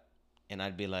that. And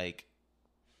I'd be like,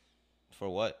 for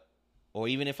what? Or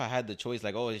even if I had the choice,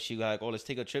 like, oh, she like, oh, let's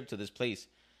take a trip to this place.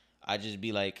 I'd just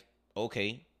be like,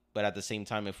 okay. But at the same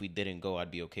time, if we didn't go,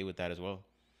 I'd be okay with that as well.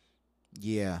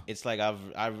 Yeah. It's like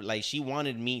I've like, she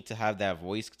wanted me to have that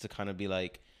voice to kind of be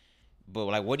like, but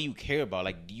like, what do you care about?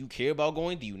 Like, do you care about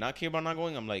going? Do you not care about not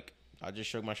going? I'm like, I just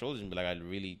shrug my shoulders and be like,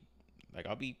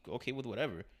 I'll be okay with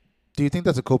whatever. Do you think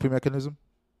that's a coping mechanism?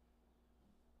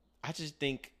 I just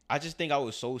think I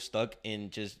was so stuck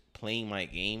in just playing my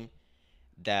game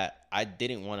that I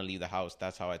didn't want to leave the house.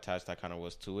 That's how attached I kind of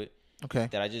was to it. Okay.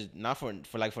 That I just, not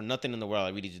for nothing in the world, I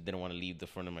really just didn't want to leave the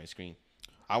front of my screen.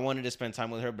 I wanted to spend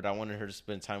time with her, but I wanted her to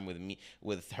spend time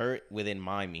with her within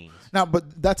my means. Now,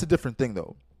 but that's a different thing,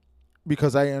 though,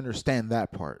 because I understand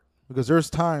that part. Because there's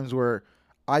times where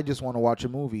I just want to watch a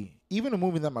movie, even a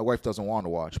movie that my wife doesn't want to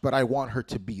watch, but I want her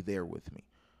to be there with me.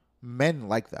 Men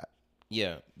like that.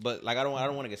 Yeah, but like I don't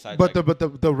want to get sidetracked.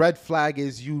 But the red flag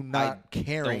is you not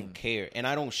caring. I don't care, and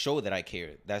I don't show that I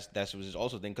care. That's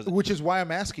also the thing. Which is why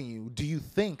I'm asking you: do you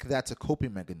think that's a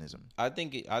coping mechanism? I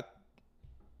think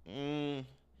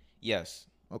yes.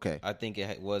 Okay. I think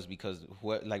it was because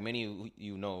like many of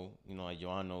you know, like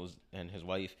Johan knows and his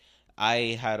wife.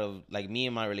 I had me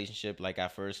and my relationship. Like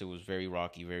at first, it was very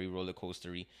rocky, very roller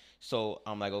coastery. So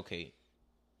I'm like, okay,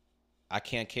 I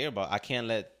can't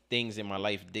let things in my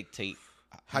life dictate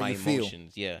how my you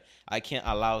emotions. feel. Yeah, I can't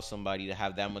allow somebody to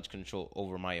have that much control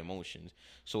over my emotions.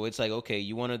 So it's like, okay,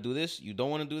 you want to do this, you don't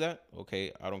want to do that.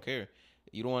 Okay, I don't care.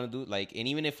 You don't want to do and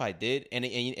even if I did, and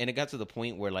it got to the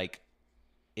point where like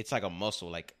it's like a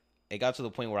muscle. Like it got to the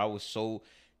point where I was so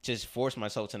just forced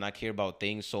myself to not care about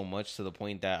things so much to the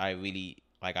point that I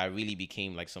really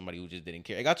became like somebody who just didn't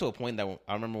care. It got to a point that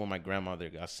I remember when my grandmother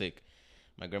got sick.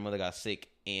 my grandmother got sick,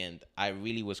 and I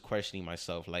really was questioning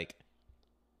myself. Like,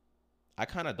 I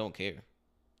kind of don't care,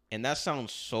 and that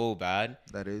sounds so bad.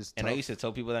 That is And tough. I used to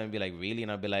tell people that and be like, really?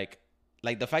 And I'd be like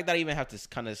the fact that I even have to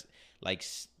kind of like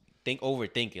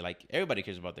overthink it. Like, everybody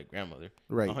cares about their grandmother,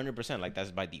 Right. 100%. Like,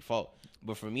 that's by default.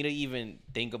 But for me to even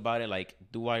think about it, like,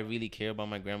 do I really care about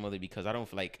my grandmother? Because I don't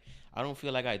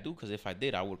feel like I do. Because if I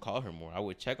did, I would call her more. I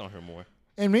would check on her more.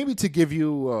 And maybe to give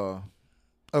you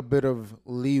a bit of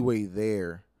leeway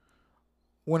there,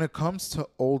 when it comes to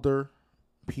older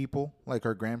people, like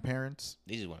our grandparents,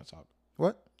 They just want to talk.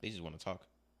 what? They just want to talk.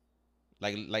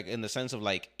 Like in the sense of,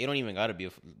 like, it don't even gotta be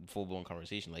a full blown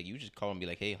conversation. Like, you just call and be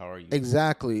like, hey, how are you?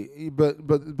 Exactly. But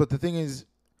the thing is,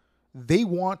 they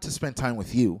want to spend time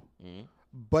with you. Mm-hmm.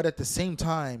 But at the same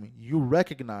time, you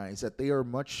recognize that they are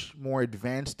much more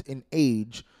advanced in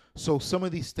age. So some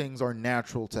of these things are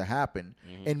natural to happen.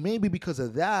 Mm-hmm. And maybe because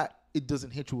of that, it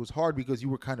doesn't hit you as hard because you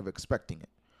were kind of expecting it.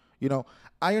 You know,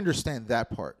 I understand that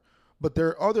part. But there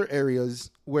are other areas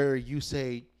where you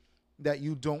say that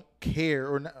you don't care,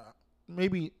 or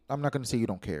maybe I'm not going to say you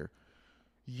don't care.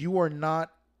 You are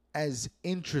not as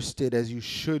interested as you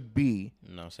should be,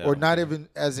 No, say or not even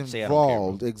as Say I don't care,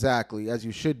 involved exactly as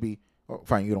you should be. Oh,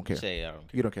 fine, you don't care. Say I don't care.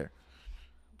 You don't care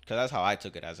Because that's how I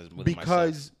took it as with myself.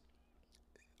 because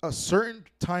a certain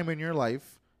time in your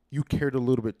life you cared a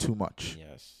little bit too much,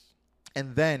 Yes.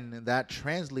 and then that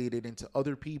translated into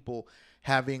other people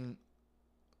having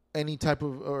any type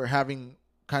of, or having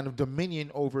kind of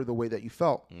dominion over the way that you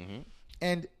felt. Mm-hmm.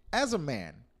 And as a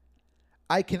man,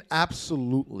 I can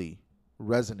absolutely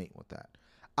resonate with that.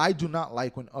 I do not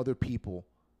like when other people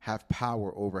have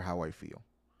power over how I feel.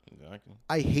 Exactly.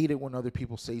 I hate it when other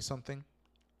people say something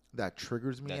that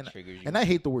triggers me. That triggers you. And I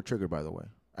hate the word trigger, by the way.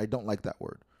 I don't like that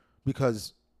word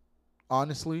because,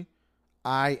 honestly,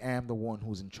 I am the one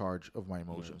who's in charge of my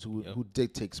emotions, who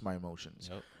dictates my emotions.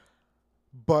 Yep.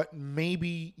 But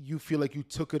maybe you feel like you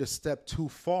took it a step too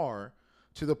far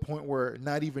to the point where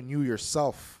not even you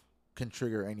yourself can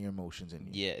trigger any emotions in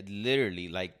you. Yeah, literally,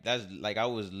 like, that's like, I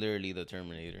was literally the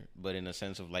Terminator, but in a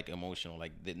sense of, like, emotional.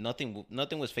 Like, nothing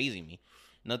was phasing me.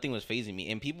 Nothing was phasing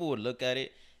me, and people would look at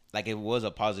it like it was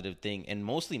a positive thing, and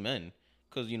mostly men,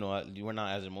 because, you know, we're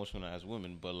not as emotional as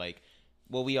women, but, like,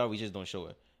 well, we are, we just don't show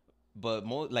it. But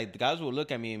like, the guys will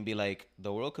look at me and be like,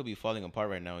 the world could be falling apart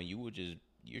right now, and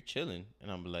you're chilling, and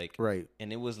I'm like, Right.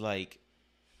 and it was like,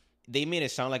 they made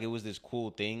it sound like it was this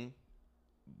cool thing,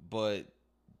 but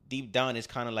deep down, it's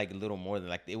kind of like a little more than,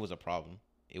 like, it was a problem.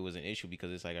 It was an issue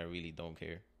because it's like, I really don't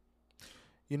care.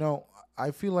 You know,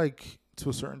 I feel like to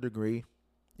a certain degree,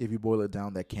 if you boil it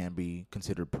down, that can be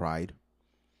considered pride.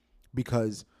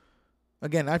 Because,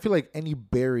 again, I feel like any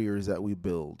barriers that we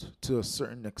build to a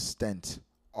certain extent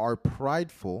are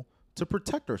prideful to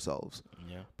protect ourselves.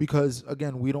 Yeah. Because,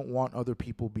 again, we don't want other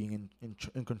people being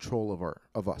in control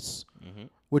of us, Mm-hmm.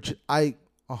 which I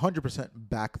 100%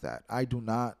 back that. I do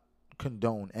not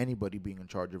condone anybody being in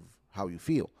charge of how you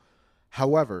feel.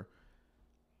 However,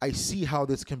 I see how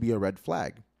this can be a red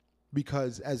flag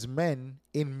because as men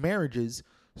in marriages,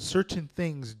 certain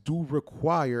things do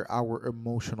require our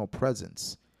emotional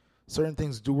presence. Certain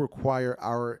things do require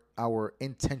our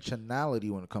intentionality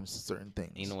when it comes to certain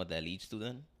things. You know what that leads to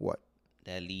then? What?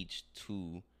 That leads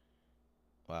to,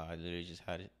 wow, I literally just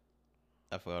had it.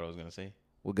 I forgot what I was going to say.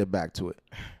 We'll get back to it.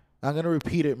 I'm going to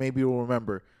repeat it. Maybe you'll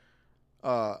remember.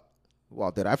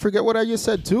 Well, did I forget what I just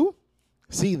said too?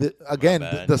 See,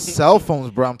 the cell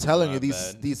phones, bro. I'm telling you,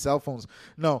 these cell phones.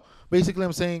 No, basically,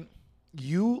 I'm saying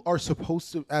you are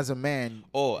supposed to, as a man.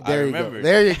 Oh, there I you remember. Go.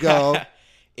 There you go.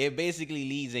 It basically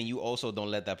leads, and you also don't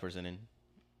let that person in.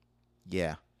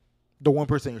 Yeah, the one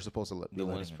person you're supposed to let. The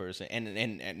one person,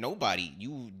 and nobody.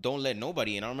 You don't let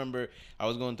nobody in. I remember I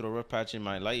was going through a rough patch in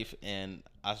my life, and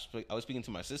I was speaking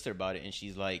to my sister about it, and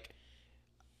she's like,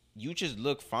 you just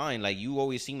look fine. Like, you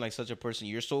always seem like such a person.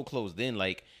 You're so closed in.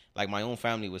 Like my own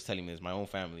family was telling me this. My own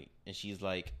family, and she's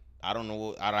like, I don't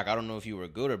know. I don't know if you were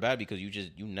good or bad because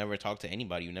you never talk to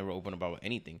anybody. You never open about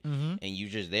anything, and you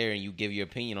just there and you give your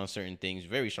opinion on certain things,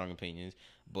 very strong opinions.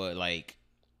 But like,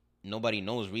 nobody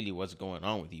knows really what's going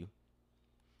on with you.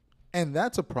 And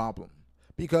that's a problem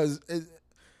because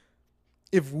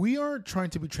if we are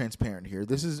trying to be transparent here,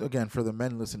 this is again for the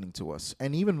men listening to us,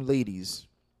 and even ladies.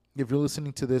 If you're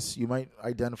listening to this, you might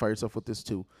identify yourself with this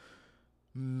too.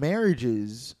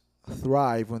 Marriages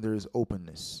thrive when there's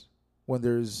openness, when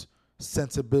there's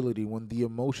sensibility, when the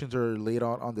emotions are laid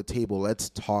out on the table. Let's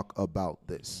talk about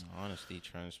this. Honesty,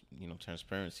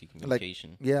 transparency,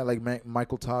 communication. Like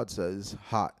Michael Todd says,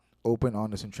 hot, open,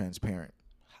 honest, and transparent.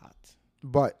 Hot.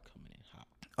 But Coming in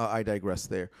hot. I digress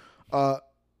there.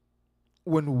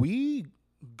 When we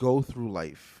go through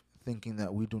life thinking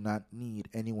that we do not need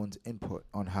anyone's input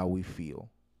on how we feel,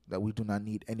 that we do not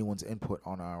need anyone's input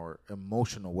on our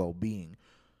emotional well-being,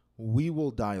 we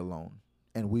will die alone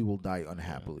and we will die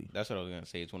unhappily. That's what I was going to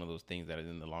say. It's one of those things that is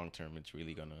in the long term, it's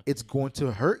really going to... It's going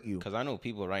to hurt you. Because I know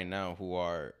people right now who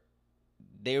are...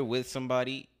 They're with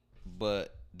somebody,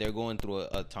 but they're going through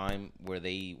a time where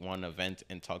they want to vent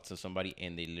and talk to somebody,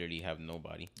 and they literally have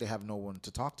nobody. They have no one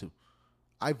to talk to.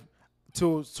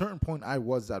 To a certain point, I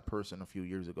was that person a few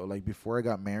years ago. Like, before I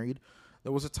got married,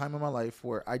 there was a time in my life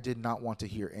where I did not want to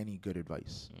hear any good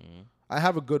advice. Mm-hmm. I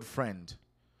have a good friend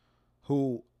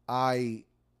who I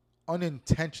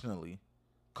unintentionally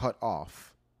cut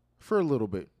off for a little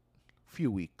bit, few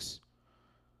weeks,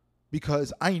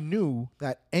 because I knew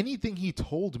that anything he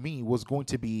told me was going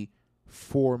to be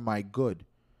for my good,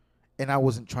 and I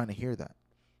wasn't trying to hear that.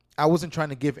 I wasn't trying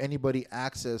to give anybody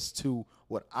access to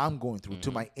what I'm going through,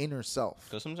 to my inner self.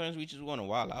 Because sometimes we just want to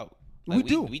wild out. Like, we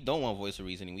do. We don't want voice of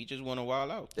reasoning. We just want to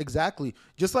wild out. Exactly.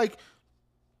 Just like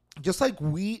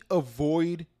we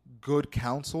avoid good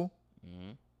counsel,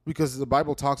 because the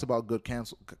Bible talks about good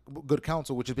counsel,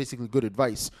 which is basically good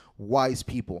advice, wise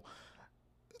people.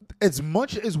 As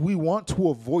much as we want to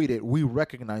avoid it, we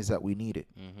recognize that we need it.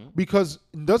 Because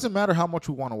it doesn't matter how much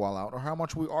we want to wild out or how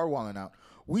much we are wilding out.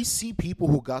 We see people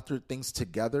who got their things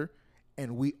together,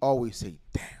 and we always say,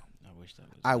 damn,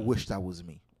 I wish that was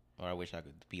me. Or I wish I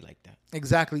could be like that.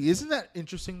 Exactly. Isn't that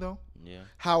interesting, though? Yeah.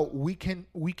 How we can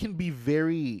be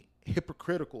very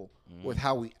hypocritical with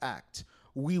how we act.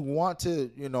 We want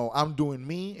to, I'm doing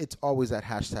me. It's always that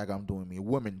hashtag I'm doing me.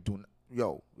 Women doing,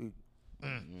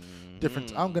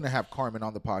 different. I'm going to have Carmen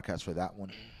on the podcast for that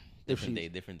one. Different day.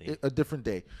 A different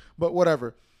day. But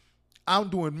whatever. I'm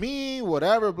doing me,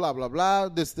 whatever, blah, blah, blah,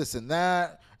 this, and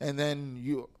that. And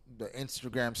then the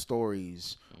Instagram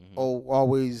stories. Oh,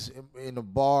 always in a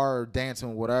bar,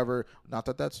 dancing, whatever. Not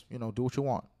that that's, do what you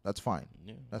want. That's fine.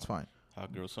 Yeah. That's fine.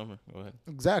 Hot girl summer. Go ahead.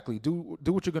 Exactly. Do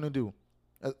what you're going to do.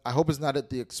 I hope it's not at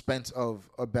the expense of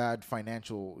a bad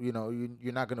financial,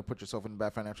 you're not going to put yourself in a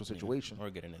bad financial situation.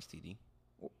 Or get an STD.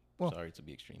 Well, sorry to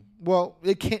be extreme. Well,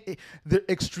 the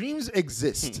extremes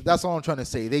exist. That's all I'm trying to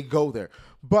say. They go there.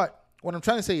 But what I'm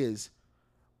trying to say is,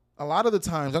 a lot of the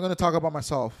times, I'm going to talk about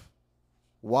myself,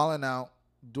 wilding out,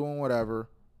 doing whatever,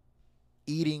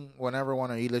 eating whenever I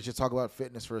want to eat. Let's just talk about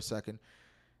fitness for a second.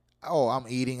 Oh, I'm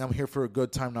eating. I'm here for a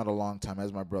good time, not a long time,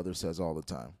 as my brother says all the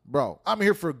time. Bro, I'm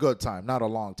here for a good time, not a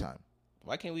long time.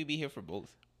 Why can't we be here for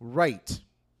both? Right.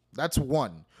 That's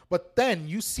one. But then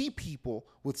you see people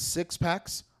with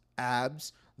six-packs,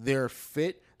 abs, they're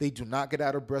fit, they do not get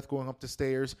out of breath going up the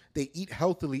stairs, they eat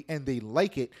healthily, and they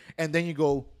like it. And then you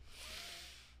go,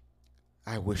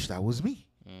 I wish that was me.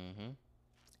 Mm-hmm.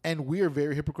 And we are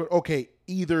very hypocritical. Okay,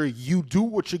 either you do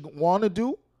what you want to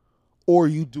do, or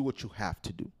you do what you have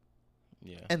to do.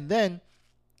 Yeah. And then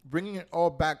bringing it all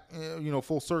back,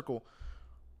 full circle,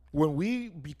 when we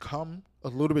become a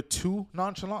little bit too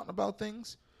nonchalant about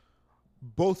things,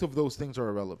 both of those things are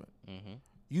irrelevant. Mm-hmm.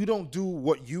 You don't do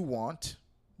what you want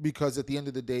because at the end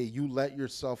of the day, you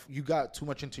got too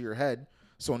much into your head.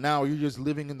 So now you're just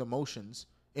living in the motions,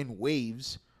 in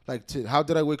waves. Like, how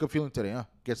did I wake up feeling today?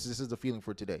 Guess this is the feeling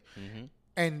for today. Mm-hmm.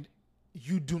 And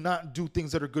you do not do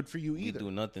things that are good for you either. You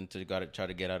do nothing to try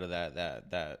to get out of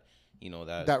that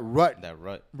rut. That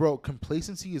rut. Bro,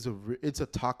 complacency it's a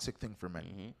toxic thing for men.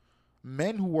 Mm-hmm.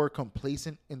 Men who are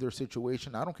complacent in their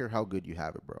situation, I don't care how good you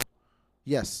have it, bro.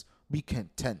 Yes, be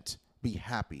content, be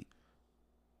happy,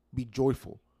 be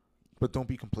joyful, but don't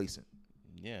be complacent.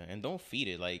 Yeah, and don't feed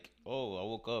it like, oh, I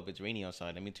woke up, it's rainy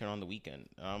outside, let me turn on the weekend.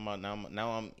 Now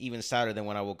I'm even sadder than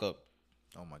when I woke up.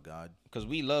 Oh my God. Because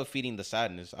we love feeding the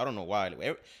sadness. I don't know why.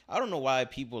 I don't know why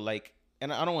people like,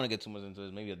 and I don't want to get too much into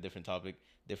this, maybe a different topic,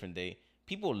 different day.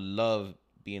 People love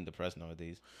being depressed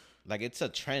nowadays. Like, it's a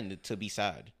trend to be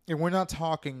sad. And we're not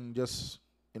talking just,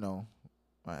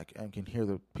 I can hear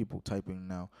the people typing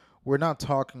now. We're not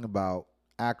talking about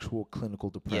actual clinical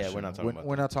depression. Yeah, we're not talking about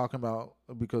We're not talking about,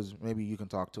 because maybe you can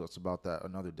talk to us about that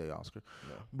another day, Oscar.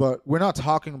 Yeah. But we're not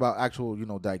talking about actual,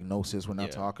 diagnosis. We're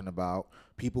not talking about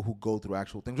people who go through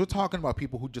actual things. We're talking about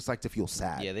people who just like to feel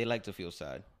sad. Yeah, they like to feel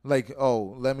sad. Like,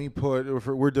 oh, let me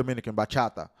we're Dominican,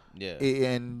 bachata. Yeah.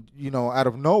 And, out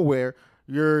of nowhere,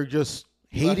 you're just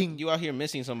hating. You out here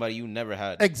missing somebody you never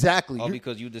had. Exactly. All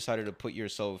because you decided to put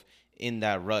yourself in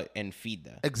that rut and feed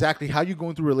that. Exactly. How you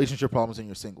going through relationship problems and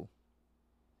you're single?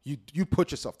 You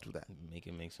put yourself through that. Make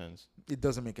it make sense. It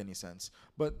doesn't make any sense.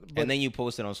 But and then you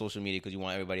post it on social media because you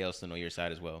want everybody else to know your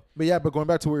side as well. But going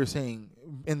back to what you're saying,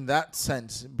 in that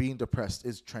sense, being depressed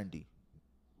is trendy.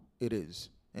 It is.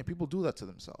 And people do that to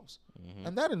themselves. Mm-hmm.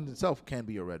 And that in itself can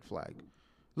be a red flag.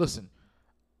 Listen,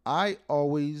 I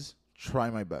always try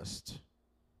my best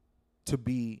to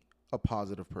be a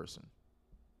positive person.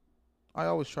 I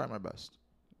always try my best.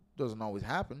 Doesn't always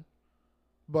happen,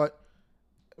 but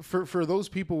for those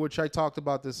people, which I talked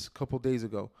about this a couple days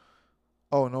ago.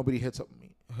 Oh, nobody hits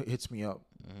me up.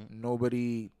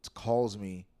 Nobody calls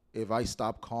me. If I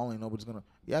stop calling, nobody's gonna.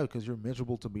 Yeah, because you're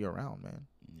miserable to be around, man.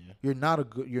 Yeah.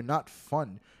 You're not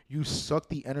fun. You suck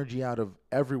the energy out of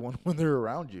everyone when they're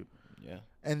around you. Yeah.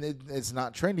 And it's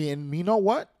not trendy. And you know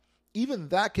what? Even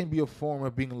that can be a form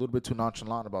of being a little bit too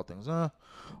nonchalant about things.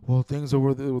 Well, things are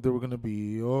where they were going to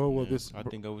be. Oh, well, Yeah. this. I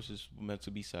think I was just meant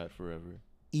to be sad forever.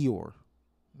 Eeyore.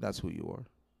 That's who you are.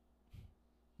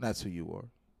 That's who you are.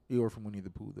 Eeyore from Winnie the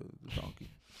Pooh, the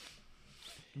donkey.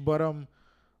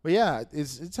 But yeah,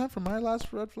 it's time for my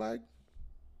last red flag.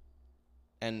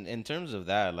 And in terms of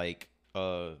that, like,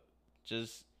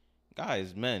 just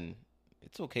guys, men,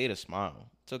 it's okay to smile.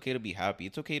 It's okay to be happy.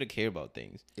 It's okay to care about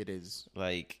things. It is.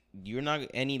 Like, you're not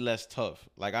any less tough.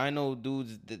 Like, I know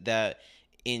dudes that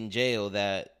in jail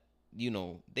that,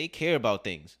 they care about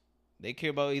things. They care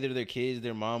about either their kids,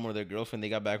 their mom, or their girlfriend they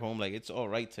got back home. Like, it's all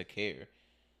right to care.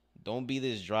 Don't be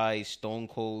this dry, stone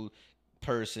cold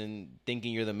person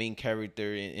thinking you're the main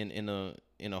character in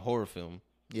a horror film.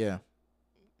 Yeah.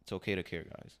 It's okay to care,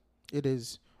 guys. It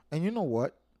is. And you know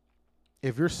what?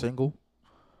 If you're single,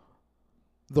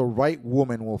 the right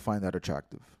woman will find that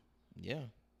attractive. Yeah.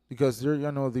 Because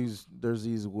there's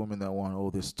these women that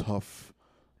want this tough,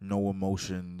 no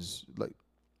emotions. Like,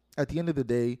 at the end of the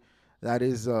day, that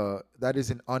is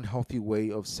an unhealthy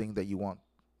way of saying that you want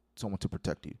someone to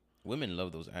protect you. Women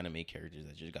love those anime characters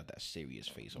that just got that serious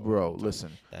face. Bro,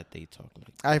 listen. That they talk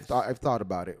like. I've thought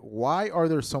about it. Why are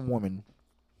there some women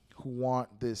who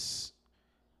want this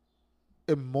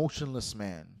emotionless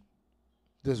man,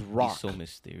 this rock? He's so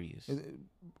mysterious.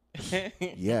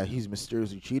 Yeah, he's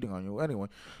mysteriously cheating on you anyway.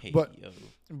 Hey,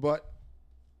 But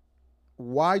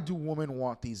why do women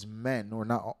want these men, or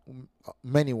not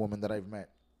many women that I've met,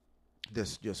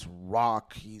 this just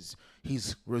rock? He's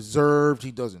reserved.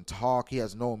 He doesn't talk. He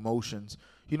has no emotions.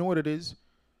 You know what it is?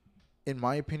 In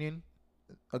my opinion,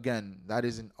 again, that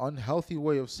is an unhealthy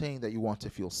way of saying that you want to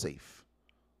feel safe,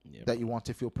 that you want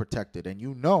to feel protected, and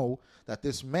you know that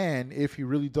this man, if he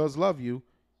really does love you,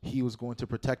 he was going to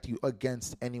protect you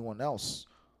against anyone else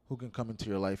who can come into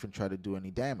your life and try to do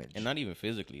any damage. And not even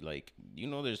physically. Like,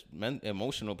 there's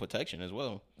emotional protection as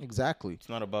well. Exactly. It's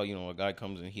not about, a guy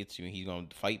comes and hits you and he's going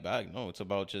to fight back. No, it's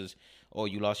about just, oh,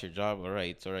 you lost your job. All right,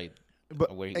 it's all right.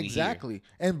 But exactly.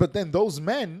 But then those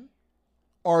men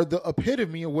are the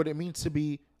epitome of what it means to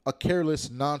be a careless,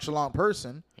 nonchalant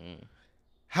person.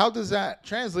 How does that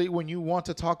translate when you want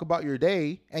to talk about your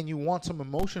day and you want some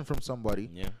emotion from somebody?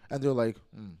 Yeah. And they're like,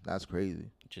 that's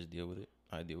crazy. Just deal with it.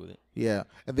 I deal with it. Yeah.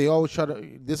 And they always try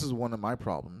to. This is one of my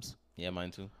problems. Yeah,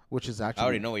 mine too. Which is actually. I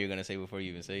already know what you're going to say before you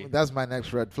even say it. That's my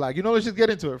next red flag. Let's just get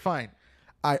into it. Fine.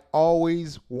 I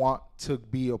always want to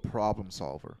be a problem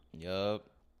solver. Yup.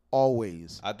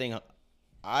 Always. I think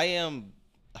I am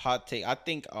hot take. I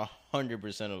think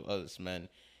 100% of us men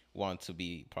want to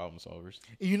be problem solvers.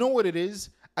 You know what it is?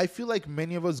 I feel like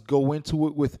many of us go into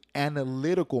it with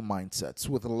analytical mindsets,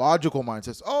 with logical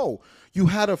mindsets. Oh, you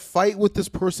had a fight with this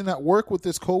person at work, with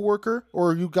this coworker,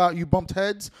 or you bumped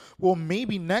heads. Well,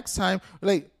 maybe next time,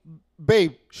 like,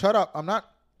 babe, shut up.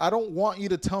 I don't want you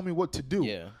to tell me what to do.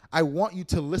 Yeah. I want you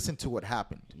to listen to what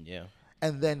happened. Yeah.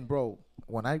 And then, bro,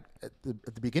 when at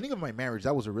the beginning of my marriage,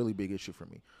 that was a really big issue for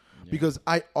me, because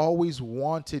I always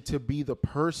wanted to be the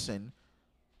person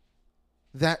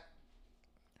that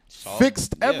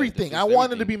fixed everything. I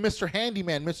wanted to be Mr.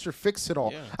 Handyman, Mr.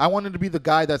 Fix-It-All. Yeah. I wanted to be the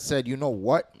guy that said, you know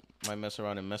what? Might mess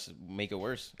around and make it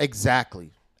worse.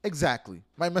 Exactly.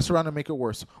 Might mess around and make it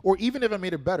worse. Or even if I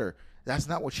made it better, that's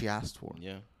not what she asked for.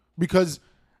 Yeah. Because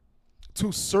to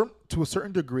a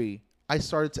certain degree, I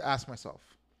started to ask myself,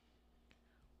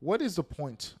 what is the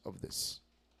point of this?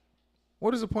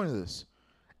 What is the point of this?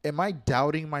 Am I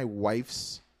doubting my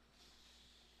wife's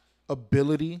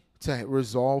ability to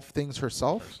resolve things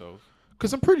herself?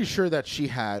 Because I'm pretty sure that she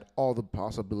had all the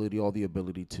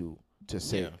ability to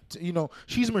say,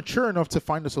 she's mature enough to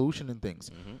find a solution in things.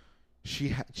 Mm-hmm.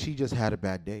 She just had a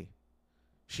bad day.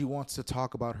 She wants to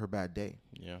talk about her bad day.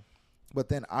 Yeah. But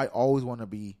then I always want to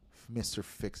be Mr.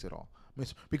 Fix-It-All.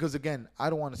 Because again, I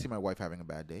don't want to see my wife having a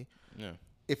bad day. Yeah.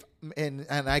 And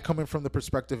I come in from the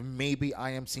perspective, maybe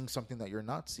I am seeing something that you're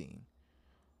not seeing.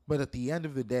 But at the end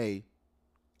of the day,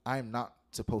 I'm not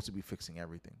supposed to be fixing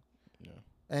everything. Yeah.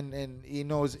 And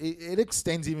it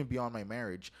extends even beyond my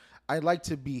marriage. I like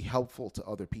to be helpful to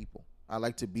other people. I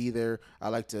like to be there. I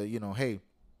like to, hey,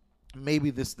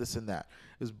 maybe this and that.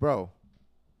 Bro,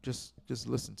 Just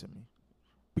listen to me.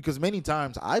 Because many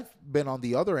times I've been on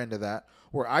the other end of that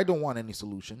where I don't want any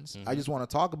solutions. I just want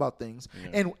to talk about things. Yeah.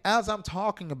 And as I'm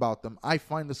talking about them, I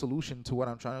find the solution to what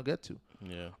I'm trying to get to.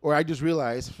 Yeah. Or I just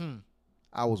realize,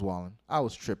 I was wilding. I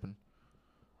was tripping.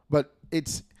 But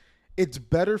it's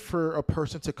better for a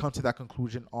person to come to that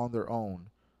conclusion on their own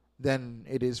than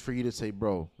it is for you to say,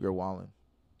 bro, you're wilding.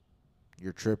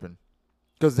 You're tripping.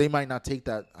 Because they might not take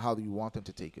that how you want them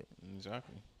to take it.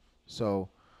 Exactly. So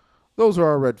those are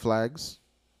our red flags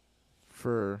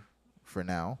for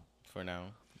now. For now,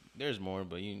 there's more,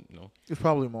 but There's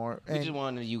probably more. we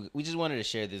just wanted to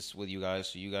share this with you guys,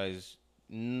 so you guys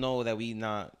know that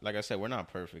like I said, we're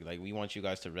not perfect. Like, we want you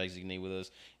guys to resonate with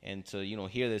us and to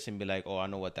hear this and be like, oh, I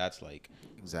know what that's like.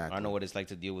 Exactly. I know what it's like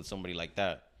to deal with somebody like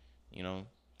that.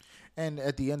 And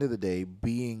at the end of the day,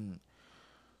 being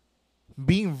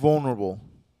vulnerable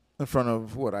in front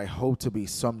of what I hope to be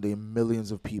someday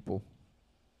millions of people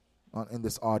in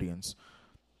this audience,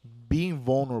 being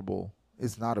vulnerable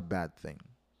is not a bad thing.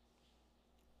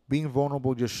 Being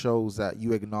vulnerable just shows that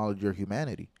you acknowledge your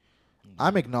humanity. Mm-hmm.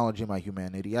 I'm acknowledging my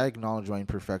humanity. I acknowledge my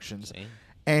imperfections. Same.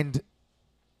 And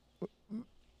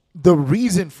the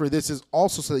reason for this is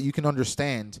also so that you can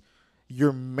understand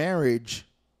your marriage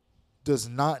does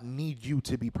not need you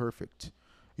to be perfect.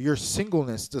 Your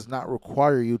singleness does not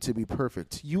require you to be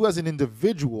perfect. You as an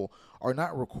individual are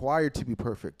not required to be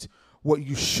perfect. What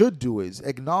you should do is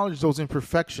acknowledge those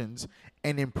imperfections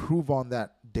and improve on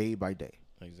that day by day.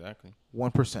 Exactly.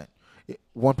 1%.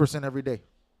 1% every day.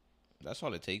 That's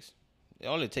all it takes.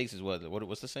 All it takes is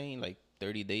what's the saying? Like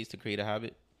 30 days to create a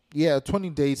habit? Yeah,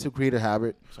 20 days to create a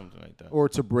habit. Something like that. Or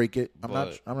to break it. I'm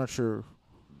not sure.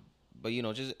 But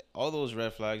just all those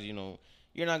red flags,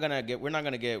 we're not gonna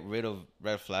get rid of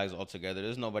red flags altogether.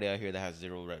 There's nobody out here that has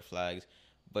 0 red flags,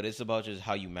 but it's about just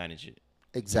how you manage it.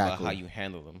 Exactly. It's about how you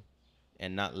handle them,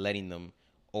 and not letting them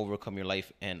overcome your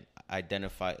life and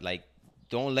identify. Like,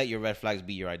 don't let your red flags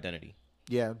be your identity.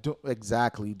 Yeah,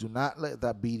 exactly. Do not let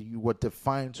that be what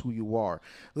defines who you are.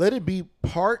 Let it be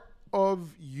part of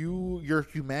your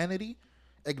humanity.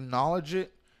 Acknowledge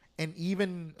it, and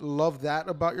even love that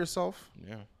about yourself.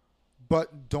 Yeah.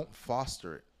 But don't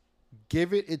foster it.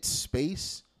 Give it its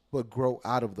space, but grow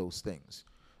out of those things.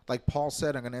 Like Paul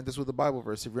said, I'm going to end this with a Bible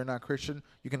verse. If you're not Christian,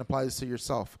 you can apply this to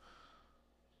yourself.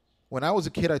 When I was a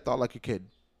kid, I thought like a kid.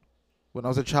 When I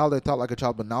was a child, I thought like a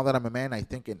child. But now that I'm a man, I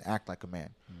think and act like a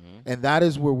man. Mm-hmm. And that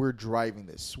is where we're driving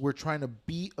this. We're trying to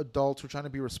be adults. We're trying to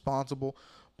be responsible.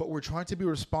 But we're trying to be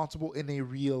responsible in a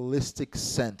realistic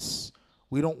sense.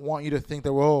 We don't want you to think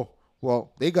that,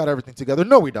 well, they got everything together.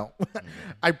 No, we don't. Mm-hmm.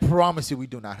 I promise you we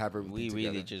do not have everything together. We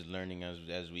really just learning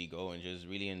as we go and just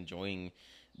really enjoying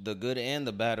the good and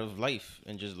the bad of life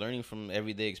and just learning from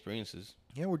everyday experiences.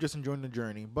 Yeah, we're just enjoying the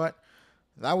journey. But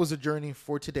that was the journey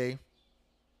for today.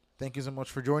 Thank you so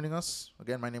much for joining us.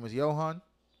 Again, my name is Johan.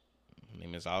 My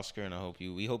name is Oscar, and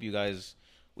we hope you guys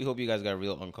got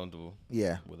real uncomfortable.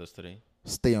 Yeah. With us today.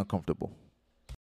 Stay uncomfortable.